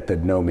mean, I get that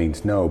no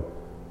means no,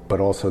 but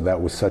also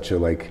that was such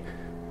a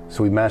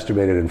so we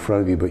masturbated in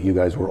front of you, but you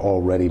guys were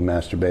already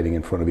masturbating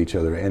in front of each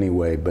other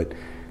anyway, but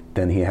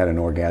then he had an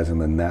orgasm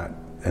and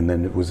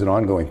then it was an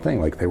ongoing thing,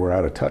 they were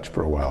out of touch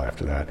for a while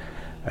after that.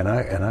 And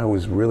I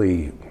was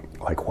really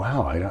like,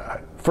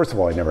 wow, first of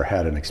all, I never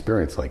had an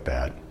experience like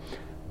that.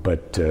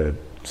 But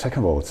second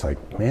of all, it's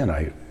like,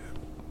 man,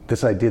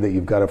 this idea that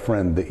you've got a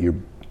friend that you're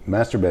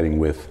masturbating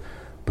with,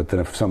 but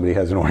then if somebody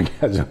has an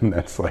orgasm,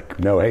 that's like,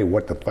 no, hey,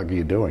 what the fuck are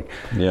you doing?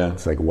 Yeah.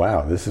 It's like,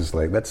 wow,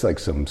 that's like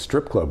some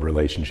strip club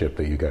relationship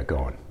that you got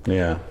going.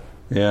 Yeah.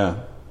 Yeah.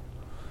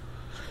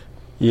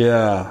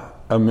 Yeah.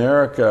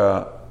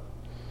 America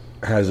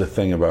has a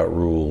thing about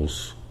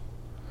rules.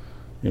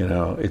 You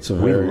know, it's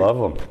We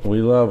love them.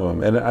 We love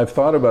them, and I've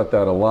thought about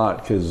that a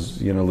lot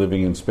because, you know,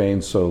 living in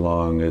Spain so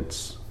long,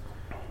 it's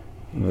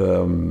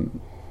the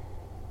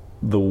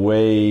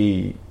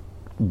way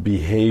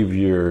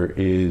behavior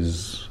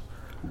is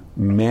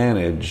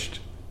managed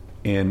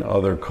in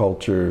other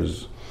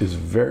cultures is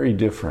very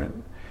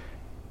different.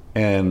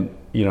 And,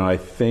 you know, I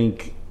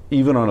think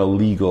even on a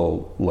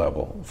legal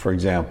level, for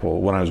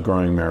example, when I was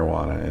growing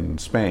marijuana in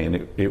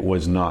Spain, it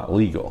was not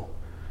legal,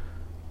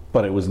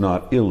 but it was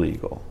not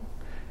illegal.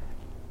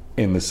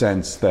 In the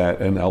sense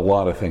that, and a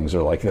lot of things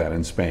are like that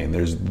in Spain,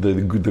 there's the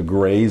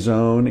gray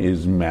zone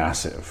is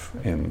massive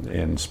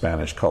in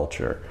Spanish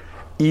culture,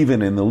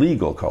 even in the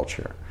legal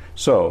culture.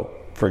 So,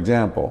 for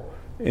example,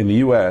 in the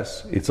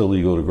US, it's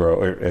illegal to grow,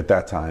 or at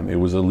that time, it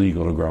was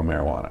illegal to grow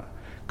marijuana.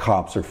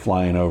 Cops are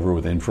flying over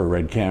with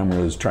infrared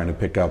cameras trying to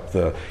pick up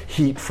the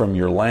heat from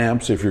your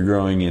lamps if you're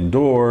growing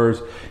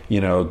indoors,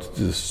 you know,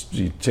 just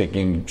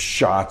taking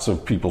shots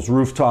of people's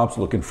rooftops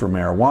looking for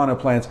marijuana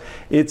plants.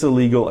 It's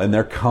illegal, and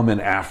they're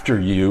coming after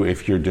you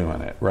if you're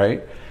doing it,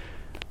 right?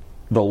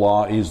 The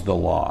law is the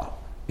law.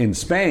 In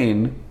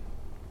Spain,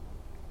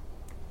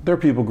 there are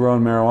people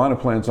growing marijuana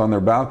plants on their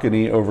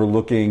balcony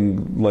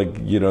overlooking, like,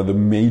 you know, the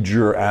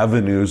major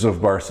avenues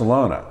of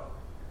Barcelona.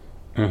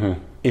 Mm-hmm.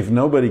 If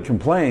nobody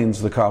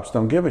complains, the cops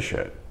don't give a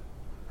shit.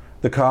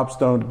 The cops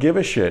don't give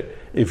a shit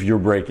if you're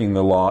breaking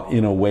the law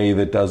in a way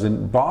that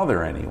doesn't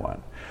bother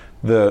anyone.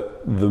 The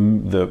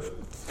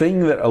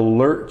thing that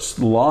alerts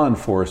law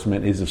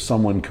enforcement is if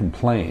someone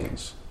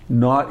complains,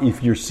 not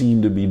if you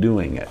seem to be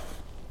doing it.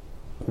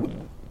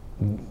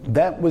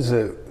 That was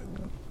the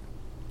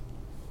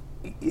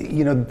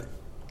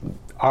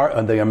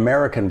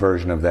American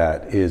version of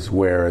that is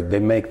where they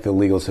make the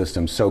legal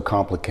system so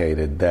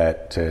complicated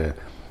that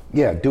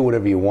do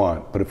whatever you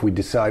want, but if we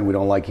decide we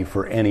don't like you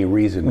for any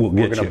reason,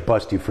 we're going to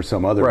bust you for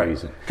some other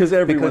reason. Because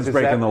everyone's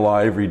breaking the law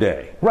every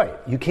day. Right.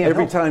 You can't.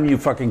 Every time you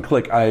fucking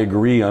click I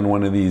agree on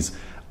one of these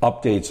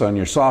updates on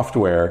your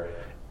software,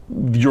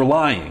 you're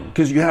lying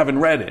because you haven't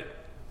read it.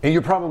 And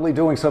you're probably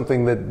doing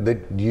something that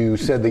you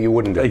said that you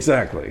wouldn't do.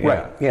 Exactly. Yeah.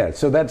 Right. Yeah.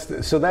 So that's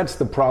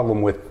the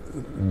problem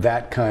with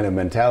that kind of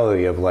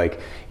mentality of like,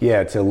 yeah,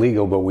 it's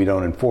illegal, but we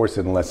don't enforce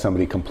it unless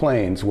somebody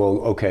complains. Well,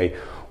 okay.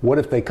 What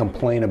if they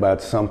complain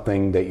about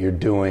something that you're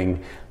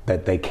doing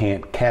that they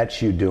can't catch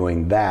you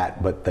doing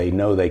that, but they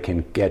know they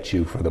can get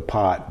you for the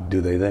pot? Do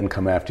they then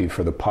come after you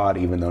for the pot,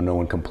 even though no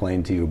one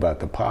complained to you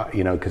about the pot?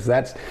 You know, because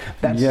that's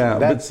but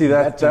see,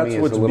 that's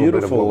what's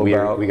beautiful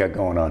about we got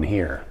going on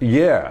here.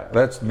 Yeah,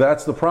 that's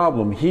the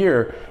problem.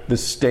 Here, the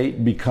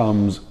state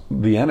becomes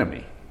the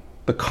enemy.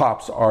 The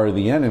cops are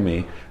the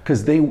enemy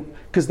because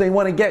they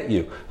want to get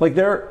you. Like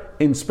they're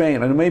in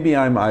Spain, and maybe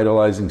I'm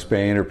idolizing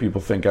Spain, or people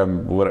think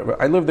I'm whatever.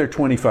 I lived there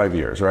 25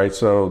 years, right?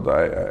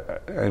 So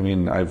I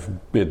mean,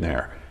 I've been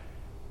there.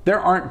 There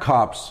aren't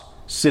cops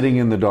sitting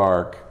in the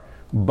dark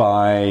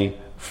by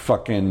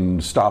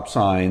fucking stop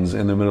signs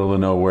in the middle of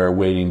nowhere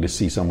waiting to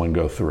see someone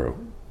drive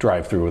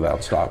through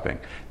without stopping.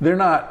 They're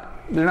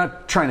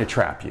not trying to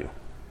trap you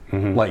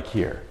like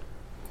here.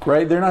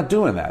 Right? They're not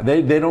doing that.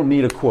 They don't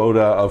need a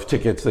quota of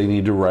tickets they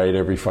need to write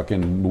every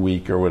fucking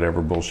week or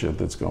whatever bullshit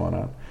that's going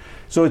on.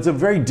 So it's a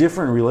very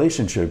different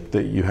relationship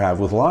that you have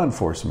with law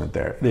enforcement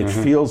there. It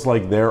feels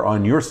like they're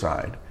on your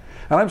side.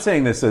 And I'm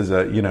saying this as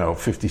a,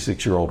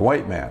 56-year-old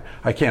white man.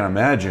 I can't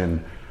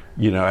imagine,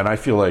 and I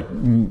feel like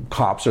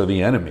cops are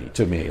the enemy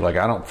to me. Like,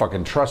 I don't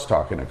fucking trust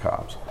talking to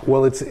cops.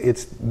 Well,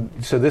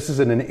 so this is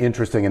an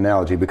interesting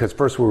analogy, because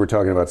first we were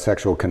talking about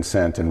sexual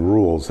consent and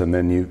rules, and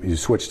then you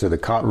switch to the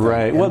cop thing.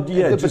 Right. Well,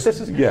 yeah.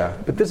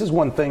 But this is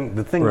one thing.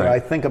 The thing that I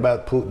think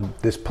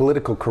about this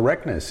political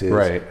correctness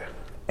is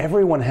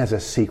everyone has a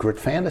secret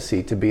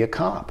fantasy to be a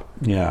cop.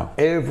 Yeah.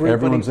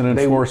 Everyone's an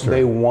enforcer.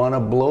 They want to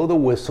blow the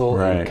whistle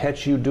and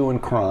catch you doing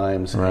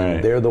crimes.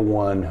 And they're the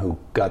one who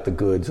got the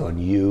goods on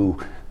you,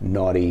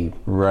 naughty,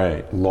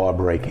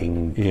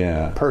 law-breaking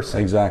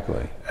person.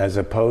 Exactly. As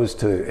opposed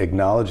to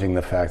acknowledging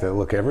the fact that,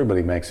 look,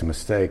 everybody makes a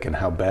mistake, and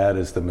how bad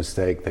is the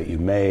mistake that you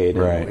made?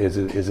 Right. Is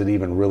it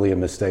even really a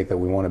mistake that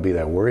we want to be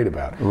that worried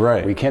about?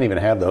 Right. We can't even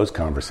have those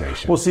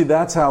conversations. Well, see,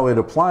 that's how it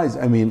applies.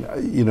 I mean,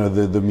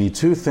 the Me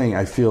Too thing,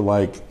 I feel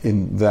like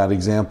in that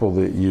example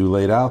that you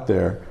laid out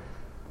there,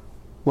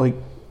 like,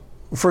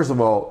 first of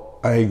all,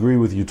 I agree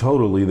with you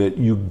totally that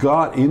you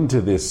got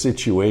into this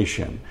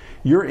situation.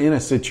 You're in a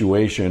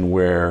situation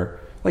where,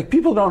 like,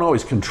 people don't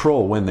always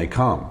control when they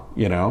come,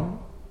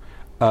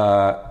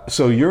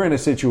 so you're in a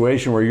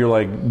situation where you're,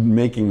 like,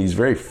 making these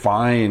very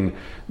fine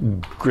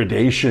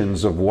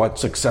gradations of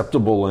what's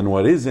acceptable and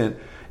what isn't.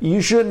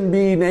 You shouldn't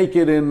be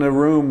naked in a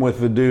room with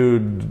the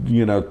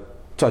dude,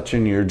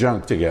 touching your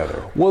junk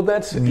together. Well,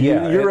 that's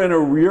you're in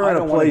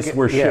a place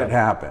where shit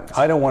happens.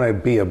 I don't want to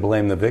be a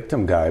blame the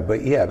victim guy, but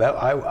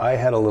I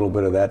had a little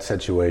bit of that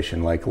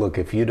situation. Like, look,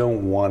 if you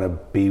don't want to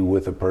be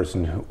with a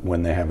person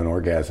when they have an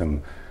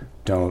orgasm,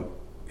 don't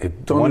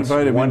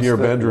invite them into your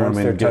bedroom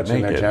and get naked.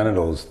 Touching their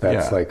genitals.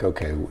 That's like,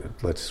 okay,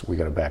 we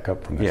got to back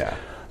up from this. Yeah.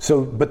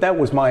 So, but that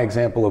was my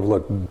example of,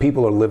 look,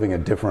 people are living a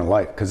different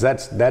life, because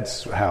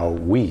that's how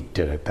we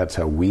did it. That's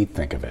how we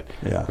think of it.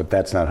 Yeah. But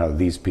that's not how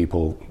these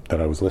people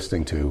that I was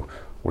listening to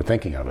were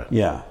thinking of it.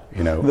 Yeah.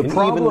 You know, the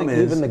problem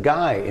is, even the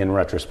guy in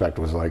retrospect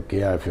was like,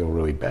 yeah, I feel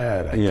really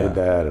bad. I did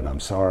that, and I'm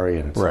sorry.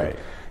 And it's right. like,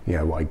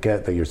 yeah, well, I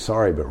get that you're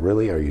sorry, but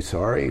really, are you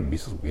sorry?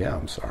 Yeah,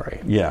 I'm sorry.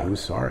 Yeah. Who's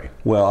sorry?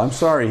 Well, I'm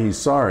sorry he's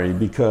sorry,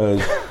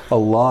 because a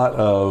lot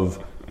of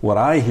what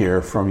I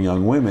hear from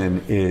young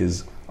women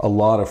is a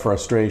lot of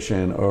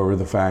frustration over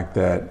the fact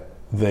that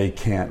they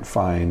can't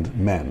find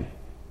men.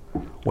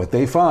 What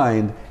they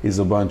find is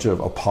a bunch of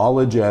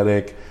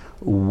apologetic,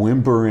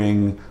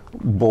 whimpering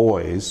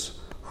boys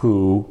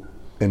who,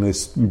 and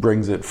this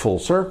brings it full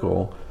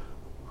circle,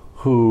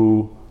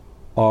 who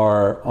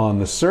are on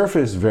the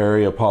surface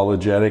very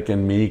apologetic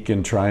and meek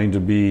and trying to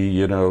be,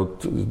 you know,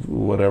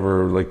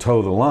 whatever, like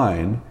toe the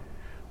line,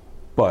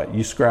 but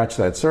you scratch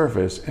that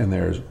surface and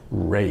there's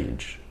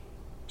rage.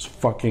 It's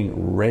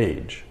fucking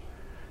rage.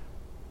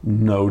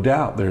 No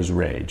doubt there's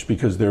rage,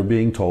 because they're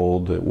being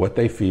told that what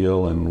they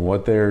feel and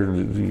what they're,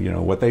 you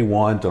know, what they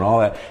want and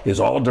all that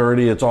is all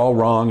dirty, it's all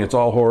wrong, it's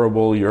all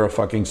horrible, you're a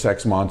fucking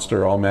sex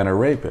monster, all men are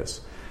rapists.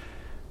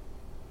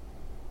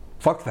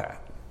 Fuck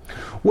that.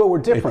 Well, we're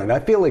different. I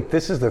feel like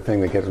this is the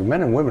thing that gets,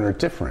 men and women are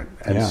different.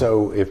 And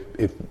so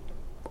if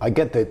I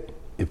get that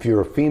if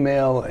you're a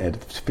female and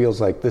it feels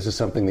like this is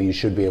something that you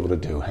should be able to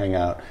do, hang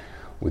out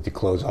with your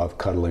clothes off,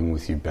 cuddling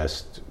with your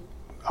best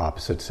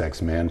opposite sex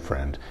man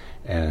friend,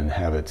 and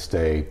have it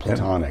stay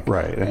platonic.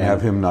 And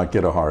have him not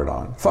get a hard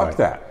on. Fuck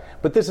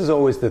that. But this is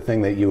always the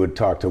thing that you would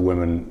talk to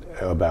women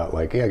about,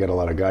 like, yeah, I got a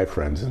lot of guy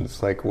friends, and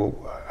it's like, well,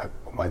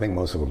 I think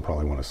most of them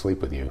probably want to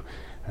sleep with you.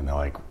 And they're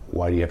like,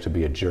 why do you have to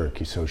be a jerk?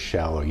 You're so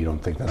shallow. You don't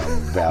think that I'm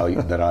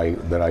valued, that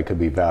I could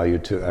be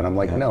valued to? And I'm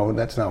like, no,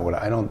 that's not what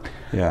I don't.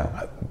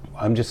 Yeah.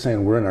 I'm just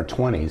saying we're in our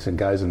 20s, and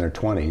guys in their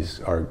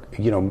 20s are,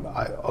 you know,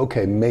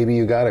 okay, maybe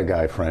you got a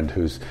guy friend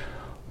who's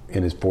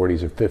in his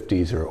 40s or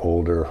 50s or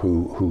older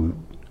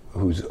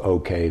who's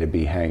okay to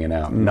be hanging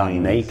out, not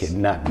naked.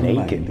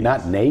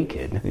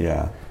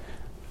 Yeah.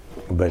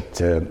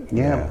 But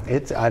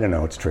it's, I don't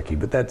know, it's tricky.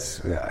 But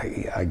that's,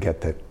 I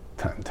get that.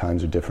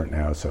 Times are different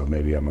now, so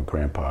maybe I'm a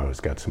grandpa who's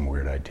got some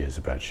weird ideas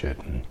about shit.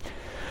 And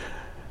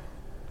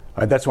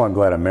that's why I'm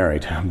glad I'm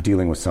married. I'm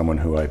dealing with someone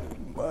who I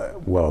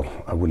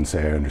wouldn't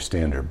say I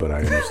understand her, but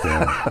I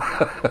understand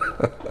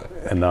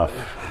enough.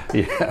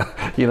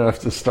 Yeah, you don't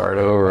have to start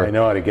over. I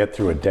know how to get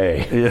through a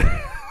day.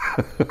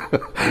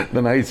 Yeah.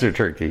 The nights are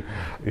tricky.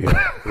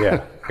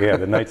 Yeah,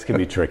 the nights can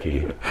be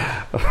tricky.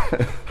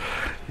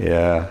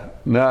 Yeah.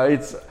 No,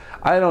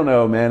 I don't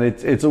know, man.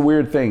 It's a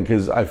weird thing,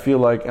 because I feel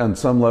like on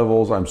some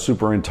levels I'm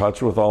super in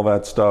touch with all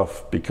that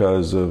stuff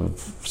because of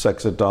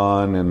Sex at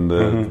Dawn and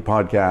the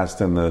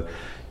podcast and the,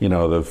 you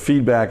know, the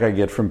feedback I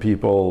get from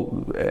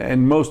people.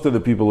 And most of the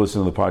people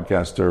listening to the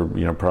podcast are,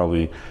 you know,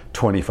 probably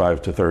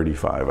 25 to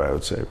 35, I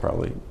would say,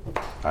 probably,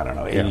 I don't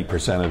know,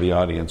 80% of the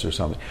audience or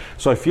something.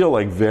 So I feel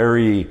like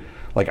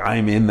like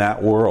I'm in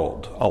that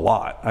world a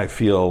lot. I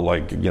feel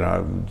like, you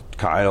know,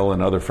 Kyle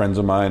and other friends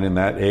of mine in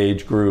that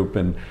age group,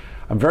 and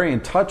I'm very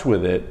in touch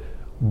with it,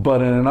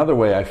 but in another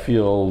way I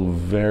feel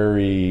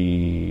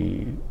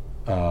very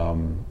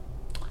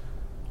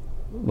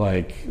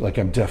like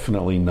I'm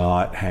definitely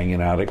not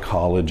hanging out at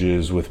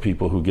colleges with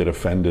people who get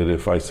offended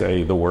if I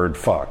say the word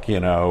fuck,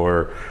 you know,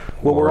 or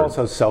we're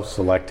also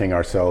self-selecting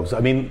ourselves. I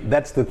mean,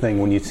 that's the thing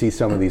when you see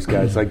some of these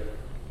guys, like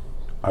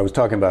I was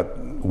talking about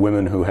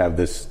women who have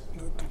this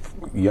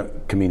young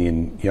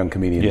comedian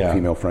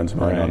female friends of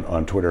mine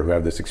on Twitter who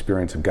have this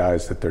experience of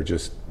guys that they're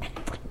just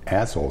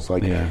assholes.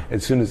 Like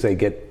as soon as they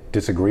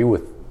disagree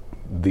with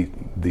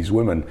these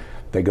women,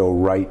 they go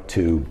right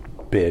to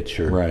bitch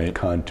or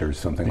cunt or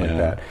something like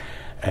that.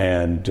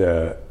 And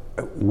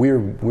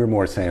we're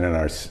more staying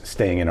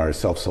in our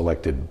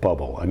self-selected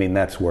bubble. I mean,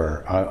 that's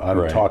where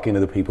I'm talking to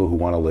the people who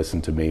want to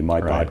listen to me.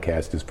 My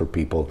podcast is for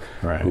people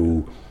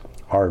who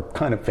are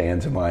kind of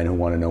fans of mine who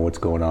want to know what's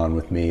going on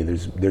with me.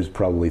 There's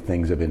probably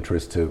things of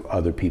interest to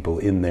other people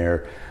in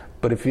there.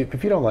 But if you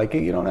don't like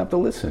it, you don't have to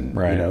listen, you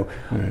know.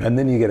 And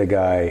then you get a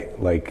guy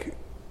like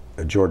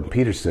Jordan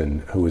Peterson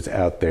who is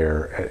out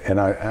there,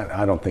 and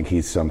I don't think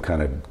he's some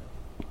kind of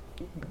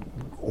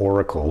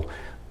oracle,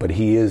 but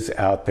he is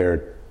out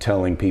there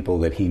telling people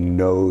that he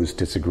knows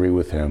disagree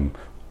with him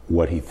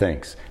what he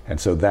thinks, and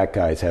so that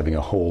guy's having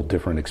a whole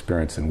different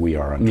experience than we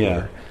are on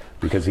Twitter,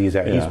 because he's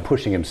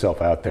pushing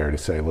himself out there to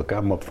say, look,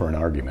 I'm up for an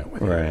argument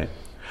with you. Right.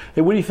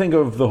 Hey, what do you think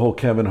of the whole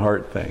Kevin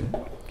Hart thing?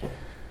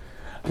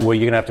 Well, you're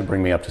going to have to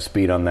bring me up to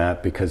speed on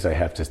that, because I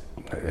have to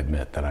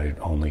admit that I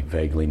only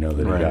vaguely know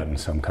that he got in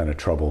some kind of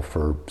trouble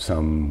for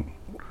some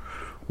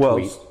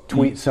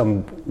tweet,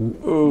 some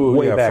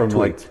way back from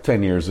tweet. Like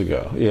 10 years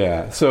ago.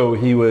 Yeah. So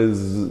he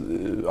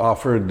was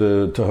offered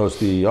to host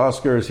the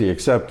Oscars. He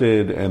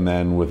accepted, and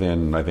then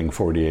within, I think,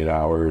 48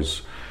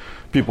 hours,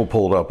 people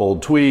pulled up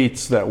old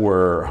tweets that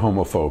were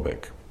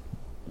homophobic,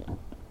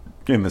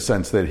 in the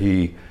sense that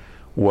he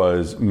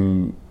was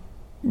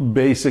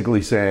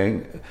basically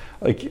saying,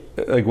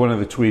 like one of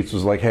the tweets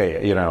was like, hey,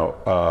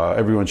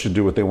 everyone should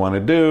do what they want to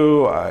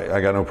do.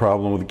 I got no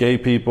problem with gay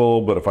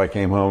people, but if I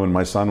came home and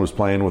my son was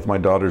playing with my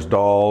daughter's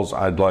dolls,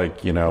 I'd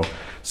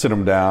sit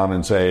him down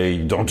and say,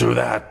 don't do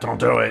that, don't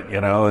do it,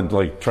 and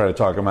like try to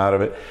talk him out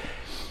of it.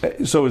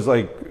 So it was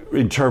like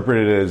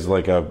interpreted as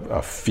like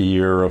a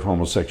fear of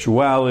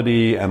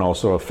homosexuality, and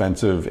also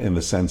offensive in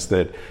the sense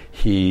that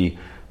the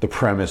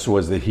premise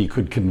was that he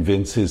could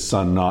convince his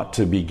son not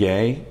to be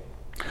gay.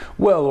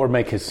 Well, or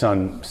make his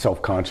son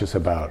self-conscious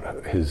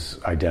about his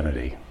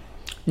identity.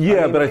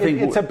 Yeah, but I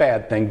think it's a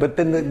bad thing. But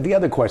then the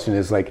other question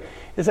is like,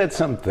 is that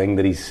something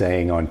that he's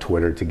saying on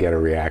Twitter to get a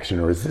reaction,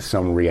 or is this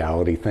some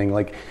reality thing?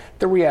 Like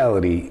the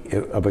reality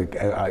of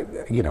I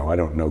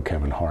don't know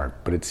Kevin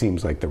Hart, but it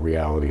seems like the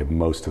reality of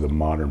most of the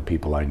modern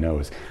people I know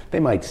is they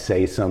might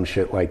say some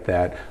shit like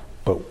that,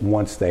 but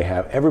once they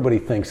have, everybody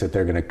thinks that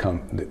they're going to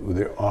come.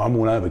 I'm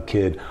when I have a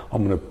kid,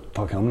 I'm not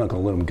going to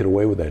let them get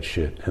away with that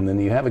shit. And then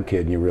you have a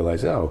kid and you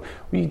realize,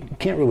 you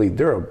can't really.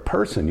 They're a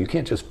person. You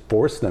can't just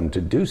force them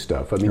to do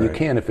stuff. I mean, right. You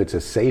can if it's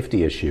a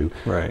safety issue.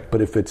 Right.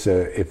 But if it's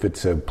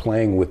a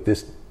playing with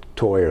this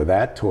toy or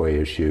that toy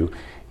issue,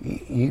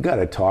 you got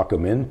to talk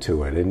them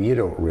into it. And you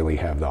don't really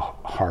have the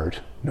heart,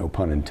 no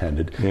pun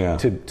intended,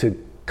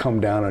 to come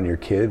down on your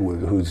kid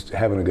who's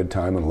having a good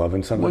time and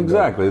loving something. Well,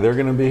 exactly. They're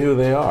going to be who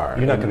they are.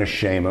 You're not going to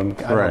shame them.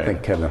 I Right. don't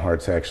think Kevin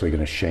Hart's actually going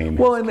to shame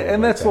Well, his kid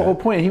and that's like the whole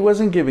point. He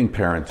wasn't giving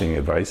parenting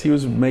advice. He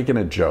was making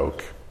a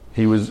joke.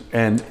 He was,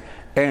 and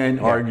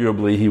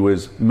arguably he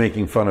was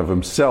making fun of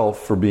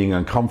himself for being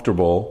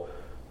uncomfortable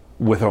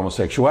with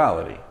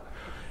homosexuality.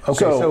 Okay,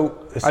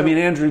 so I mean,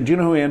 Andrew, do you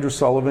know who Andrew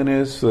Sullivan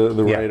is, the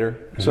writer?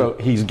 Mm-hmm. So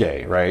he's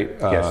gay, right?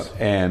 Yes.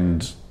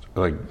 And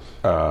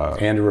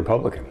and a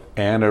Republican.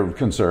 And a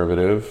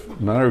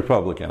conservative, not a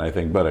Republican, I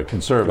think, but a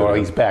conservative. Well,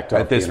 he's backed up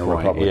at this being a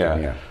point.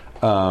 Republican,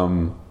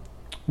 yeah.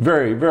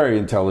 Very, very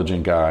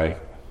intelligent guy.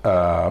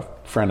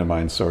 Friend of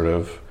mine, sort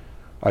of.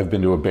 I've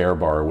been to a bear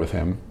bar with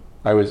him.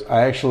 I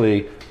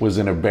actually was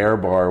in a bear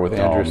bar with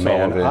Andrew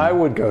Sullivan. I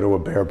would go to a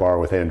bear bar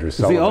with Andrew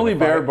Sullivan. It's the only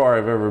bear bar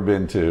I've ever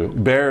been to.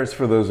 Bears,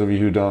 for those of you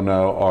who don't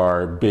know,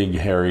 are big,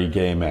 hairy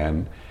gay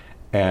men.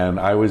 And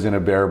I was in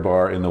a bear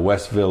bar in the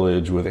West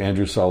Village with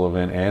Andrew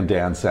Sullivan and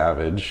Dan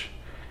Savage.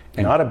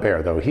 And not a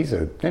bear, though. He's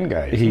a thin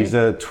guy. He's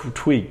a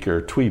tweak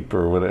or tweep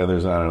or whatever.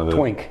 There's, I don't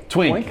know.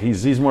 Twink.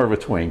 He's more of a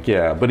twink,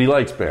 yeah. But he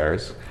likes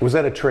bears. Was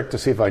that a trick to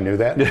see if I knew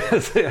that?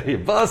 Yes, you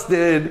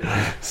busted.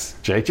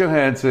 Jake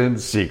Johannsen,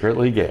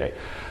 secretly gay.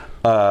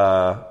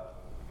 Yeah,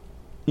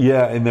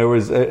 and there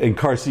was, and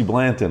Carsey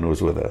Blanton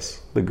was with us.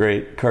 The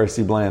great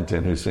Carsey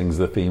Blanton, who sings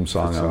the theme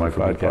song on my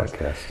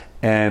podcast.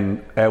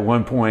 And at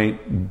one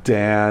point,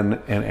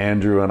 Dan and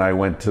Andrew and I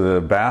went to the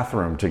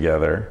bathroom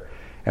together.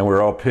 And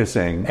we're all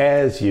pissing.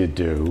 As you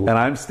do. And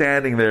I'm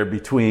standing there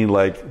between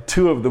like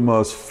two of the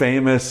most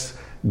famous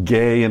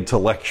gay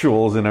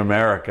intellectuals in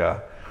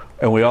America.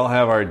 And we all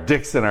have our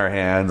dicks in our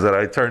hands. And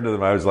I turned to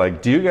them, I was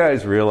like, do you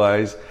guys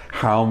realize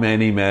how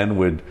many men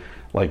would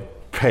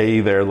like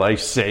pay their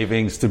life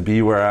savings to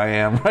be where I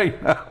am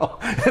right now?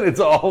 And it's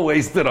all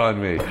wasted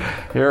on me.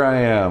 Here I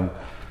am.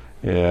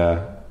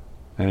 Yeah.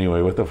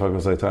 Anyway, what the fuck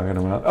was I talking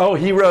about? Oh,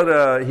 he wrote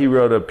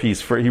a piece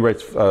he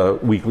writes a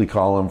weekly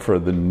column for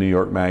the New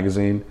York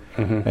Magazine,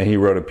 and he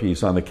wrote a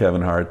piece on the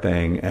Kevin Hart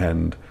thing,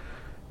 and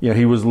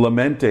he was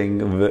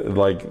lamenting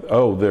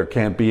there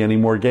can't be any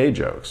more gay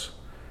jokes,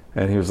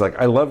 and he was like,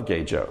 I love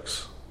gay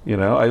jokes,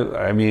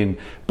 I mean,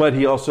 but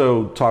he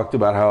also talked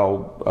about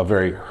how a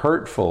very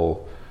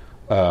hurtful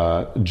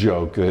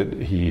joke that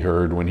he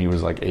heard when he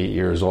was like 8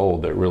 years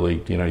old that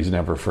really, he's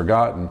never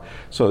forgotten.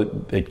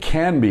 So it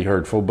can be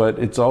hurtful, but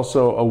it's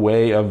also a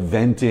way of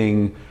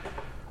venting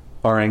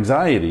our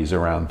anxieties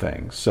around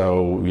things.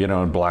 So,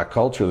 in black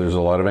culture, there's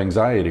a lot of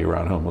anxiety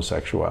around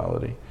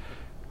homosexuality.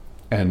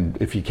 And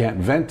if you can't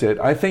vent it,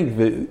 I think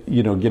that,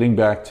 getting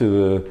back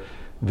to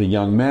the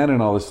young men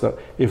and all this stuff,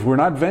 if we're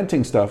not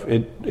venting stuff,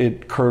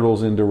 it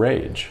curdles into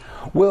rage.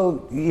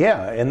 Well,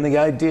 yeah, and the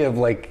idea of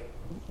like,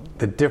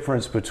 the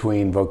difference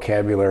between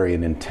vocabulary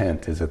and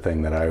intent is a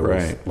thing that I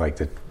always like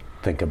to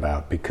think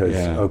about,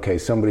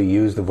 because somebody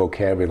used the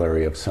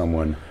vocabulary of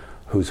someone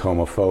who's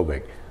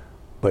homophobic,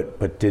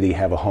 but did he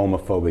have a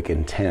homophobic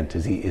intent?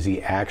 Is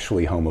he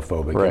actually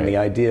homophobic? Right. And the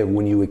idea of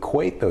when you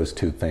equate those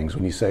two things,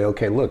 when you say,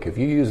 okay, look, if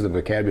you use the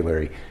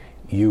vocabulary,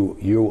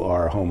 you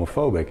are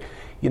homophobic.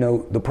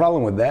 The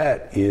problem with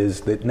that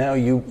is that now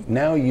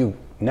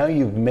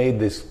you've made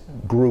this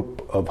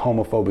group of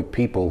homophobic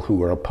people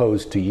who are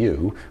opposed to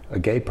you, a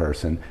gay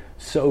person,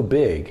 so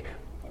big,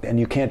 and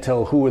you can't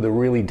tell who are the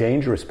really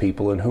dangerous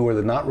people and who are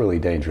the not really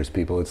dangerous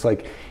people. It's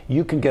like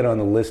you can get on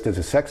the list as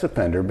a sex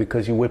offender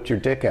because you whipped your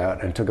dick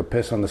out and took a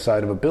piss on the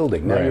side of a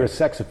building. Now you're a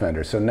sex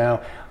offender. So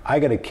now I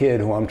got a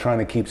kid who I'm trying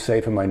to keep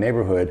safe in my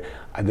neighborhood.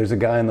 There's a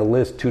guy on the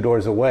list 2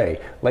 doors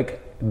away. Like,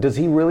 does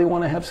he really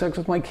want to have sex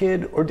with my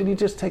kid, or did he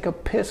just take a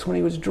piss when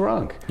he was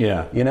drunk?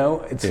 Yeah.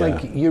 It's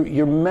like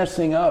you're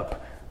messing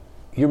up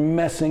you're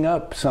messing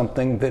up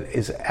something that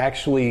is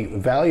actually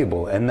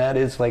valuable. And that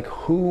is like,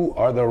 who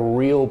are the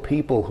real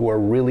people who are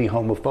really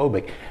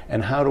homophobic?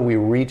 And how do we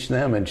reach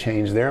them and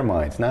change their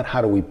minds? Not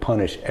how do we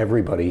punish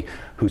everybody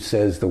who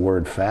says the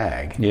word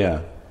fag.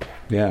 Yeah.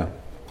 Yeah.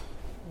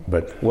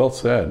 But well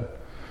said.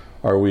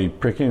 Are we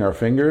pricking our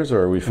fingers or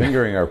are we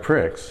fingering our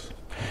pricks?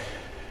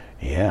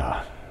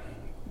 Yeah.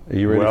 Are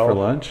you ready for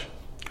lunch?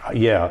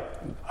 Yeah,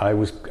 I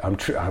was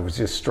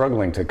just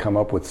struggling to come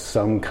up with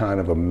some kind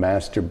of a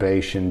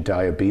masturbation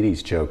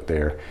diabetes joke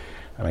there,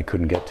 and I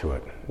couldn't get to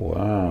it.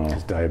 Wow.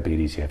 Because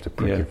diabetes, you have to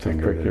prick your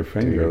finger. Prick your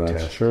finger.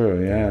 That's test. true.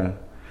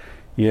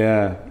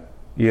 Yeah.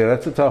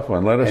 That's a tough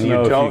one. Let us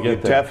know if you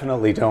get there.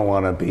 Definitely don't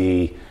want to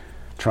be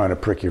trying to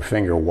prick your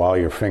finger while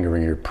you're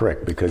fingering your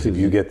prick, because if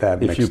you get that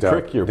mixed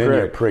up, then you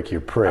prick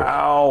your prick.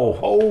 Ow!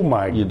 Oh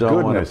my goodness! You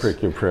don't want to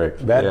prick your prick.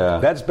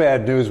 That's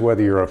bad news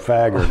whether you're a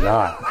fag or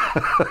not.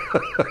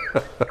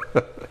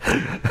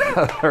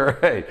 All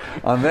right.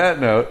 On that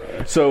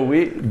note, so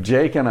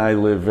Jake and I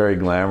live very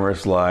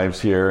glamorous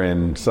lives here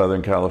in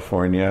Southern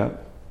California.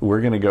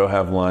 We're going to go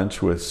have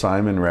lunch with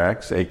Simon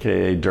Rex,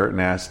 aka Dirt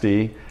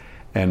Nasty,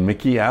 and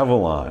Mickey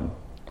Avalon.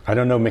 I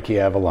don't know Mickey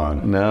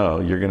Avalon.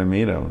 No, you're going to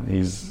meet him.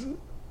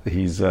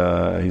 He's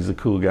a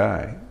cool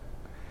guy.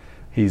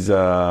 He's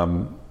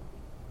a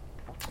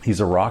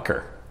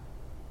rocker.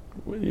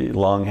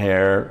 Long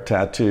hair,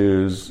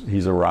 tattoos.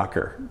 He's a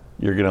rocker.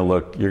 You're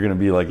gonna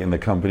be like in the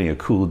company of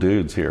cool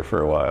dudes here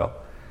for a while.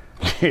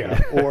 Yeah,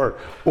 or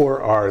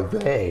are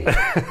they?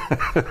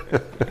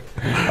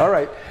 All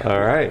right.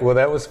 Well,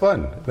 that was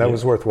fun. That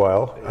was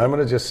worthwhile. I'm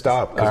gonna just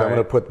stop because I'm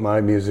gonna put my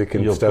music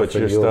and stuff. Put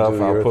your stuff.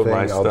 I'll put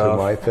my stuff. I'll do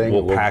my thing.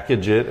 We'll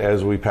package it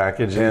as we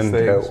package these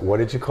things. What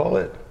did you call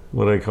it?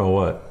 What do I call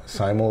what?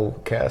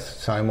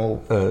 Simulcast?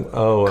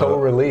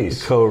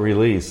 Co-release.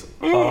 Co-release.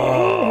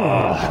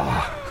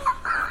 Oh.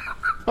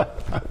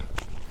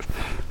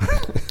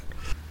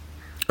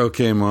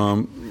 Okay,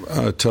 Mom.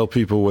 Tell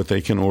people what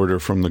they can order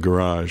from the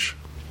garage.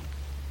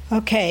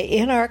 Okay,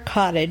 in our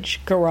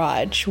cottage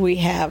garage, we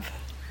have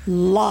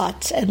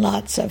lots and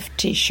lots of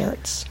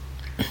T-shirts.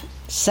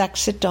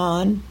 Sex at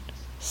Dawn,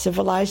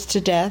 Civilized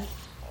to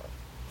Death,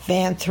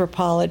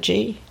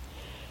 Vanthropology,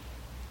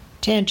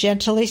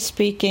 Tangentially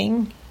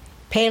Speaking,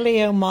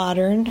 Paleo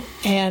Modern,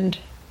 and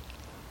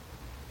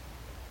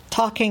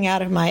Talking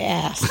Out of My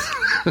Ass.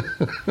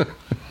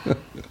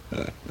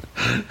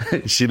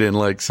 She didn't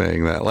like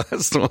saying that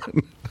last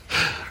one.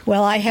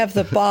 Well, I have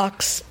the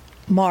box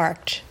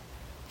marked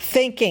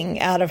Thinking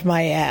Out of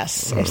My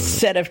Ass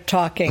instead of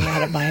Talking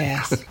Out of My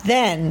Ass.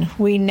 Then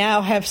we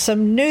now have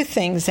some new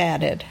things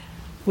added.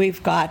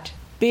 We've got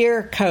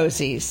beer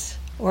cozies,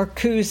 or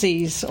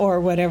koozies,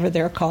 or whatever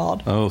they're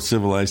called. Oh,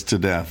 Civilized to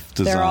Death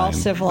design. They're all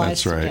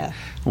civilized to death.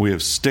 We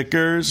have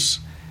stickers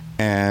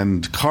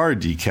and car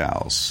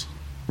decals,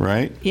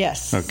 right?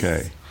 Yes.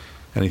 Okay.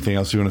 Anything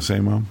else you want to say,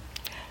 Mom?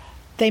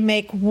 They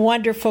make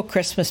wonderful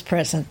Christmas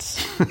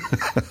presents.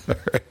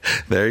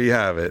 There you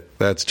have it.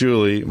 That's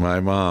Julie, my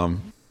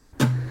mom.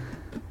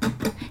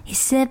 He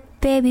said,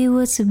 baby,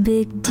 what's a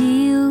big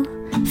deal?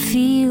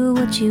 Feel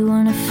what you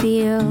want to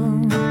feel.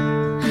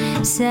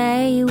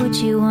 Say what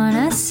you want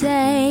to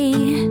say.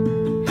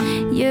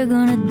 You're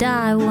gonna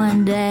die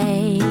one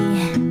day.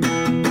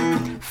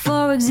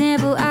 For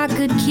example, I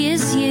could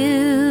kiss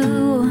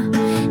you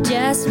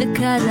just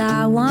because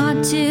I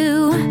want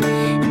to.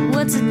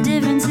 What's the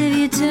difference if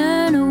you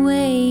turn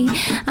away?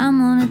 I'm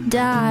gonna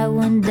die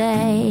one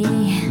day.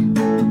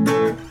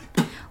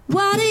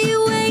 Why do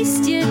you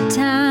waste your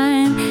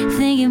time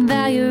thinking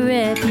about your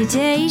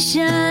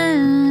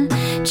reputation?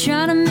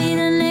 Trying to meet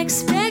an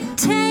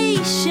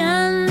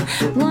expectation,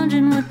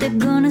 wondering what they're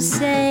gonna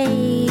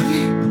say.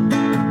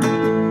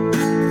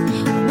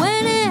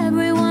 When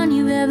everyone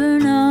you've ever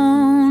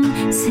known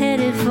is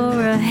headed for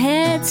a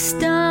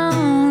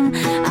headstone,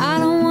 I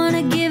don't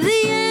wanna give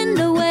the end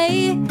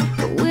away,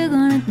 but we're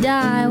gonna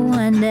die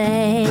one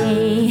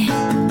day.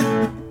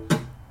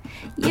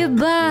 Your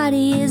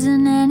body is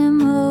an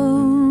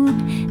animal,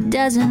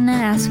 doesn't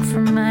ask for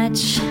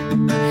much.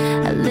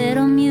 A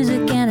little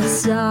music and a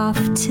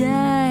soft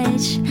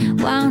touch.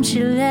 Why don't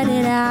you let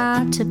it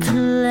out to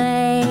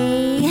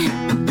play?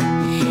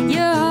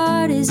 Your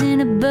heart is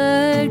in a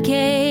bird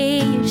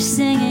cage,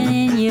 singing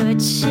in your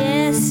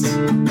chest.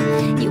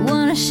 You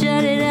wanna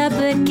shut it up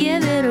but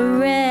give it a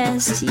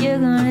rest. You're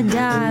gonna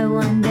die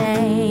one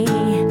day.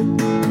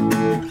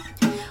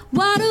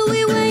 Why do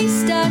we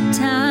waste our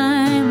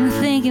time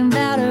thinking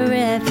about a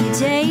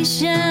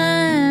reputation?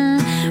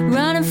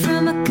 Running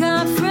from a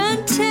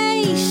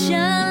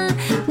confrontation,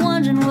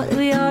 wondering what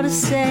we ought to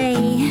say.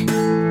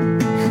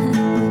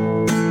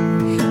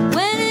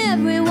 When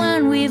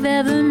everyone we've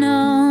ever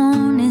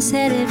known is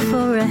headed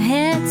for a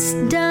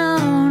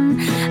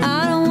headstone,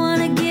 I don't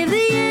want to give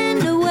the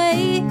end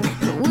away,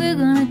 but we're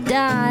gonna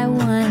die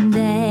one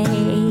day.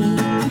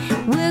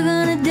 We're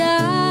gonna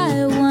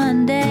die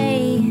one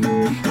day.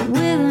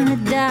 We're gonna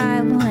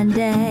die one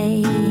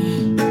day.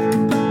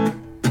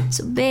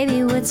 So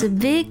baby, what's a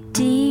big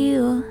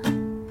deal?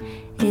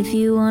 If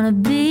you wanna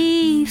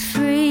be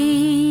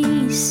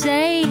free,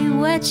 Say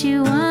what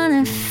you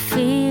wanna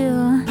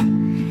feel.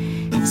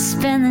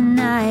 Spend the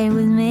night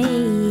with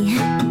me.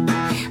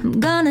 I'm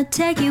gonna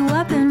take you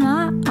up in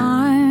my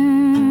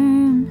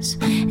arms.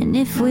 And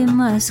if we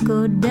must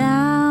go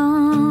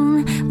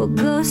down, we'll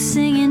go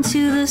singing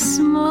to the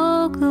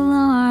smoke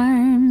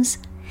alarms.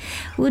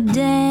 We'll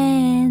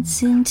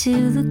dance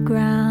into the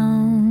ground.